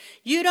 kids,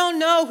 you don't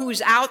know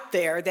who's out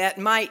there that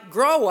might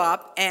grow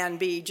up and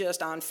be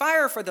just on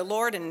fire for the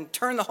Lord and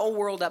turn the whole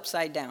world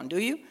upside down, do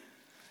you?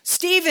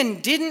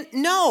 Stephen didn't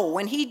know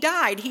when he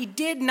died. He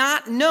did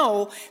not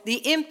know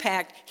the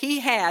impact he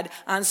had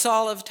on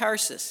Saul of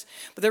Tarsus.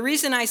 But the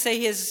reason I say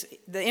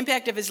the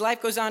impact of his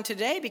life goes on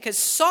today, because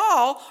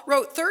Saul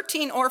wrote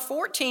 13 or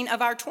 14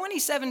 of our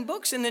 27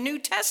 books in the New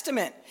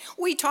Testament.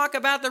 We talk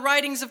about the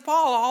writings of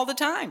Paul all the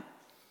time.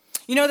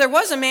 There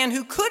was a man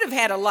who could have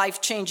had a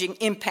life-changing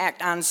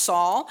impact on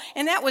Saul,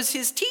 and that was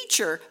his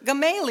teacher,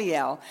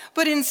 Gamaliel.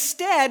 But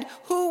instead,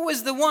 who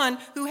was the one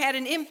who had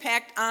an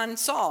impact on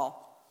Saul?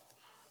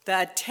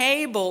 The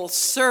table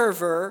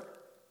server,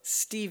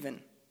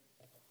 Stephen.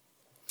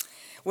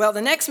 Well,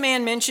 the next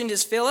man mentioned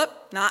is Philip,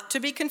 not to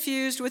be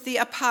confused with the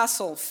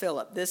apostle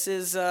Philip. This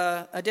is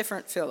a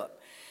different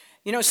Philip.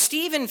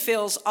 Stephen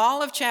fills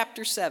all of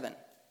chapter 7.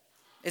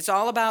 It's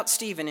all about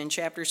Stephen in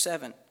chapter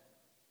 7.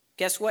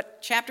 Guess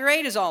what chapter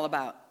 8 is all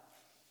about?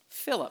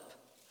 Philip.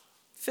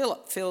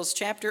 Philip fills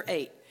chapter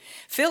 8.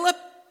 Philip,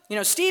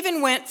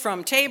 Stephen went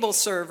from table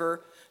server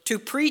to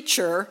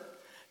preacher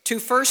to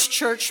first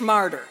church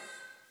martyr.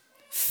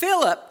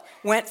 Philip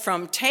went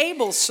from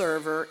table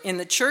server in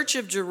the church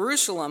of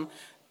Jerusalem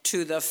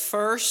to the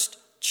first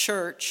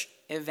church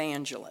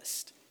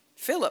evangelist.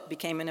 Philip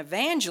became an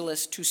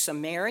evangelist to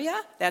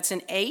Samaria. That's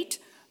in 8,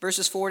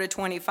 verses 4 to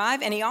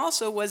 25. And he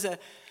also was an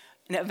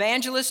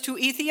evangelist to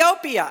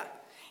Ethiopia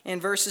in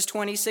verses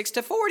 26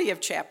 to 40 of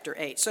chapter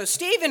 8. So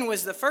Stephen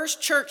was the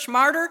first church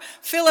martyr.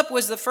 Philip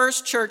was the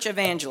first church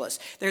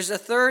evangelist. There's a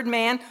third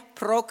man,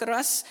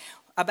 Prochorus,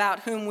 about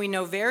whom we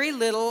know very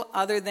little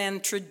other than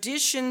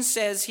tradition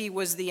says he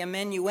was the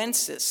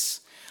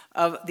amanuensis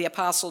of the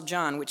Apostle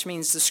John, which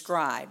means the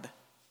scribe.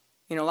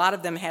 A lot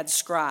of them had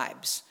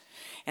scribes.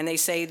 And they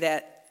say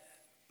that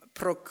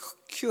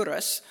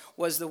Prochorus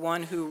was the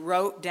one who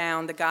wrote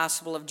down the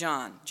Gospel of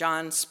John.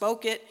 John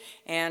spoke it,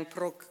 and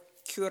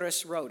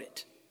Prochorus wrote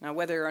it. Now,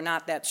 whether or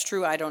not that's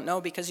true, I don't know,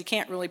 because you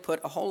can't really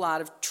put a whole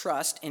lot of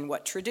trust in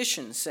what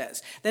tradition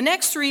says. The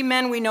next three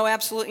men we know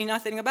absolutely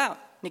nothing about: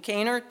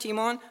 Nicanor,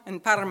 Timon,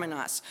 and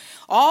Parmenas.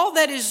 All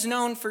that is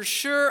known for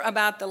sure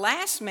about the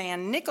last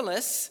man,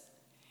 Nicholas,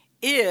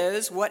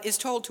 is what is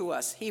told to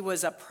us. He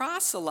was a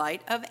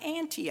proselyte of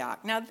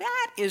Antioch. Now,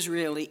 that is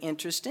really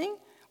interesting.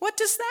 What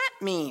does that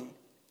mean?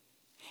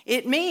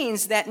 It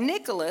means that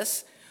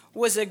Nicholas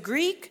was a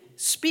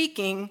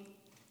Greek-speaking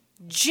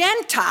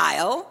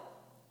Gentile,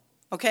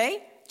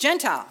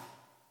 Gentile,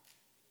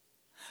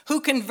 who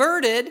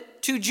converted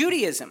to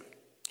Judaism.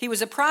 He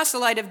was a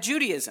proselyte of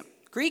Judaism,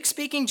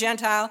 Greek-speaking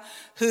Gentile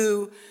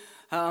who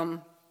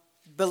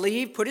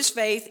believed, put his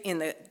faith in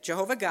the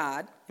Jehovah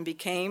God and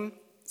became,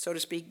 so to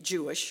speak,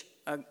 Jewish,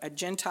 a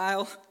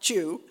Gentile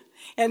Jew.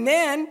 And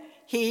then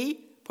he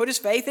put his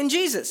faith in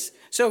Jesus.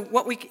 So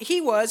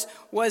he was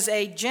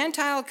a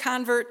Gentile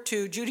convert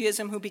to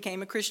Judaism who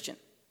became a Christian.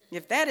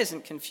 If that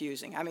isn't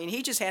confusing.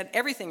 He just had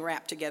everything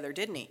wrapped together,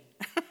 didn't he?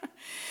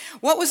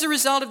 What was the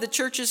result of the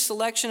church's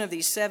selection of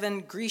these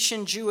 7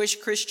 Grecian Jewish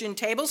Christian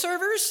table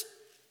servers?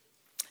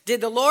 Did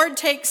the Lord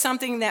take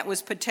something that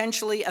was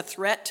potentially a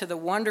threat to the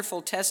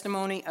wonderful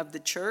testimony of the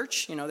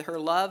church, her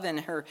love and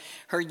her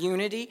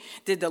unity?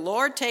 Did the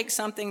Lord take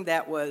something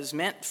that was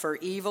meant for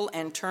evil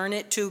and turn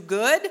it to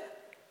good?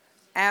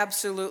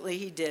 Absolutely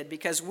he did,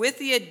 because with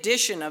the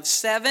addition of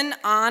 7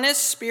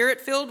 honest,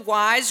 spirit-filled,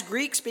 wise,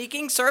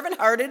 Greek-speaking,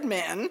 servant-hearted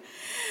men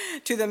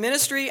to the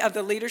ministry of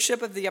the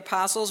leadership of the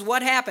apostles,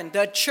 what happened?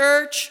 The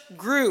church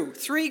grew.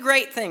 3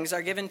 great things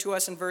are given to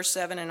us in verse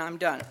 7, and I'm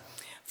done.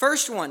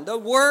 First one, the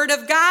word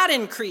of God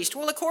increased.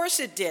 Well, of course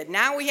it did.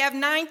 Now we have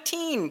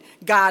 19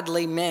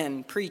 godly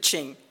men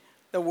preaching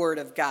the word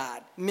of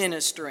God,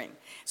 ministering.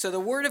 So the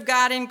word of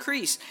God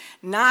increased.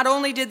 Not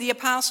only did the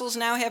apostles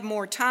now have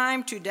more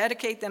time to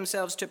dedicate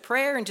themselves to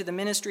prayer and to the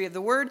ministry of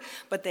the word,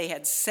 but they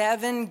had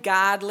 7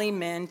 godly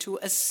men to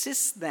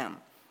assist them.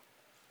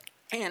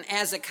 And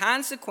as a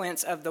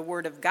consequence of the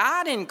word of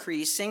God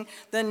increasing,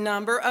 the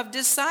number of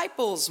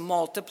disciples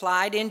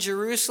multiplied in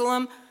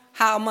Jerusalem.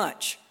 How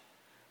much?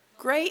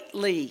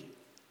 Greatly.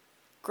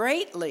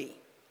 Greatly.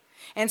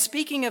 And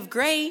speaking of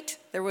great,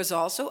 there was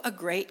also a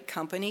great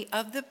company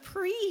of the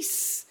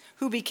priests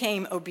who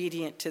became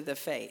obedient to the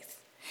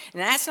faith.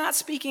 And that's not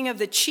speaking of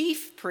the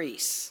chief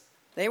priests.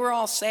 They were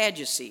all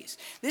Sadducees.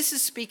 This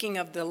is speaking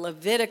of the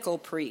Levitical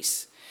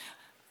priests.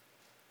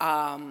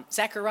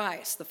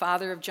 Zacharias, the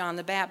father of John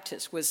the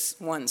Baptist, was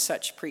one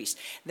such priest.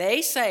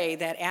 They say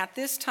that at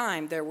this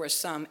time there were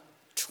some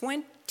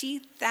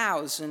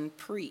 20,000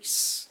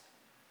 priests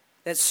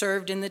that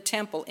served in the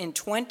temple in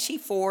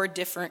 24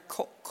 different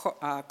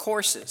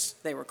courses,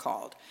 they were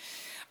called.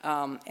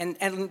 And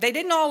they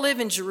didn't all live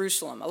in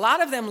Jerusalem. A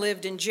lot of them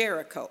lived in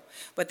Jericho.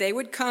 But they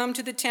would come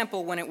to the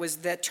temple when it was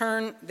their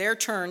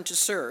turn to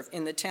serve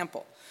in the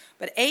temple.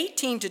 But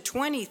 18 to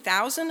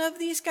 20,000 of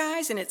these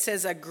guys, and it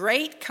says a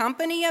great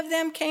company of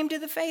them came to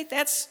the faith,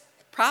 that's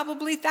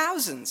probably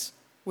thousands,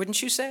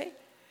 wouldn't you say?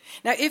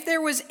 Now, if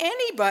there was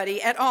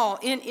anybody at all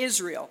in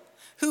Israel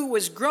who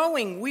was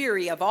growing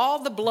weary of all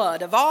the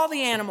blood, of all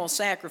the animal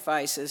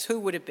sacrifices, who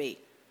would it be?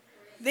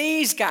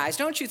 These guys.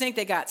 Don't you think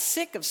they got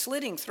sick of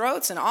slitting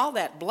throats and all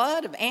that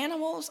blood of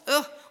animals?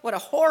 Ugh, what a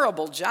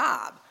horrible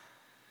job.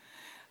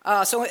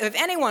 So if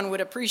anyone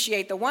would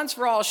appreciate the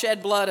once-for-all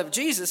shed blood of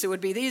Jesus, it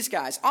would be these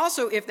guys.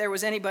 Also, if there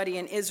was anybody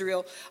in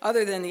Israel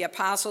other than the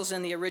apostles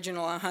and the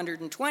original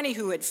 120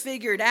 who had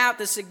figured out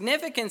the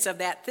significance of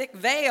that thick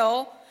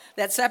veil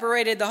that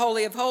separated the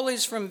Holy of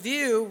Holies from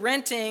view,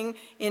 renting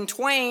in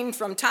twain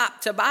from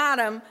top to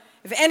bottom,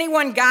 if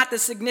anyone got the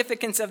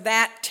significance of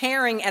that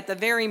tearing at the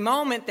very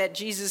moment that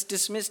Jesus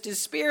dismissed his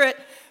spirit,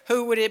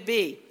 who would it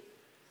be?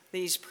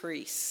 These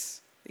priests.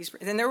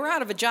 And they were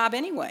out of a job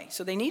anyway,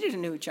 so they needed a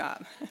new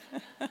job.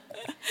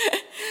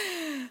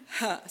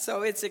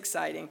 So it's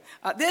exciting.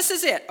 This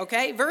is it,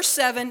 okay? Verse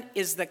 7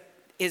 is the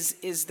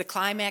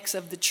climax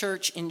of the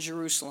church in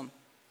Jerusalem.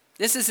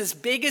 This is as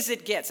big as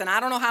it gets, and I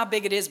don't know how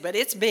big it is, but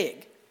it's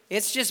big.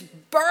 It's just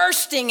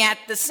bursting at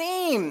the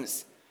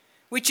seams.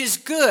 which is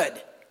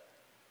good.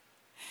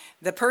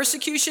 The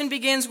persecution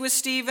begins with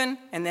Stephen,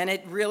 and then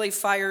it really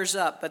fires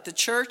up. But the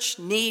church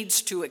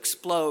needs to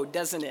explode,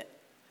 doesn't it?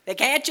 They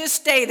can't just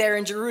stay there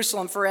in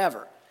Jerusalem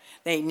forever.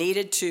 They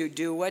needed to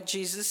do what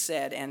Jesus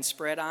said and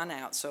spread on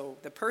out. So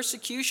the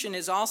persecution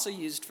is also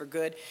used for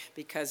good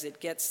because it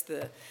gets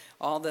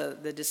all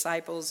the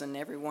disciples and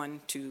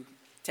everyone to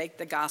take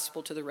the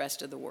gospel to the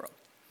rest of the world.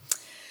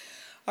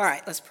 All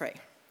right, let's pray.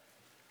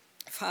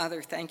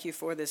 Father, thank you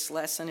for this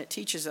lesson. It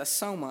teaches us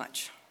so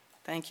much.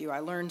 Thank you. I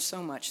learned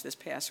so much this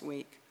past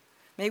week.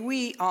 May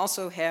we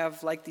also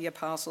have, like the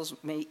apostles,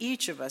 may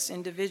each of us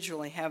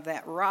individually have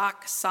that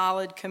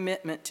rock-solid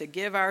commitment to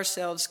give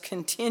ourselves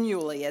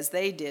continually, as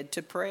they did,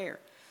 to prayer.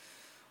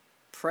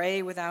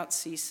 Pray without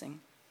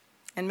ceasing.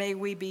 And may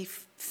we be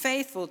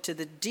faithful to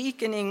the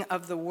deaconing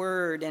of the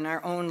word in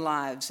our own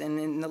lives and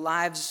in the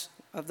lives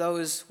of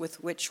those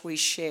with which we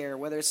share,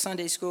 whether it's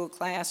Sunday school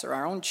class or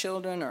our own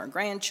children or our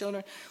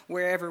grandchildren,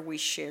 wherever we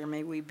share.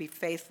 May we be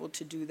faithful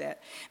to do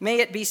that. May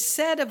it be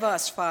said of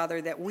us,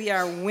 Father, that we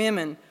are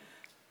women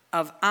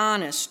of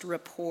honest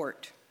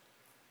report,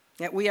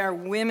 that we are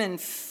women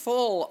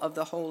full of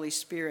the Holy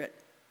Spirit,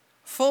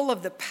 full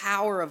of the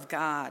power of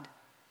God,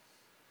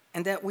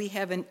 and that we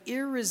have an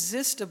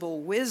irresistible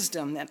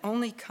wisdom that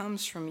only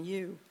comes from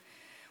you.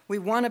 We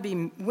want to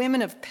be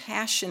women of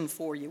passion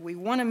for you. We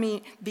want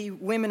to be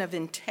women of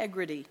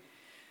integrity,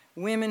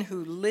 women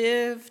who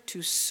live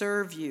to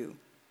serve you,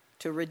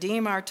 to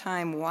redeem our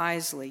time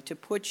wisely, to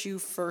put you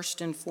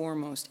first and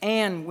foremost,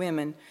 and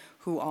women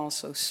who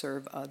also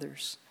serve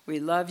others. We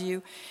love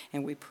you,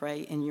 and we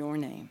pray in your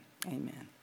name. Amen.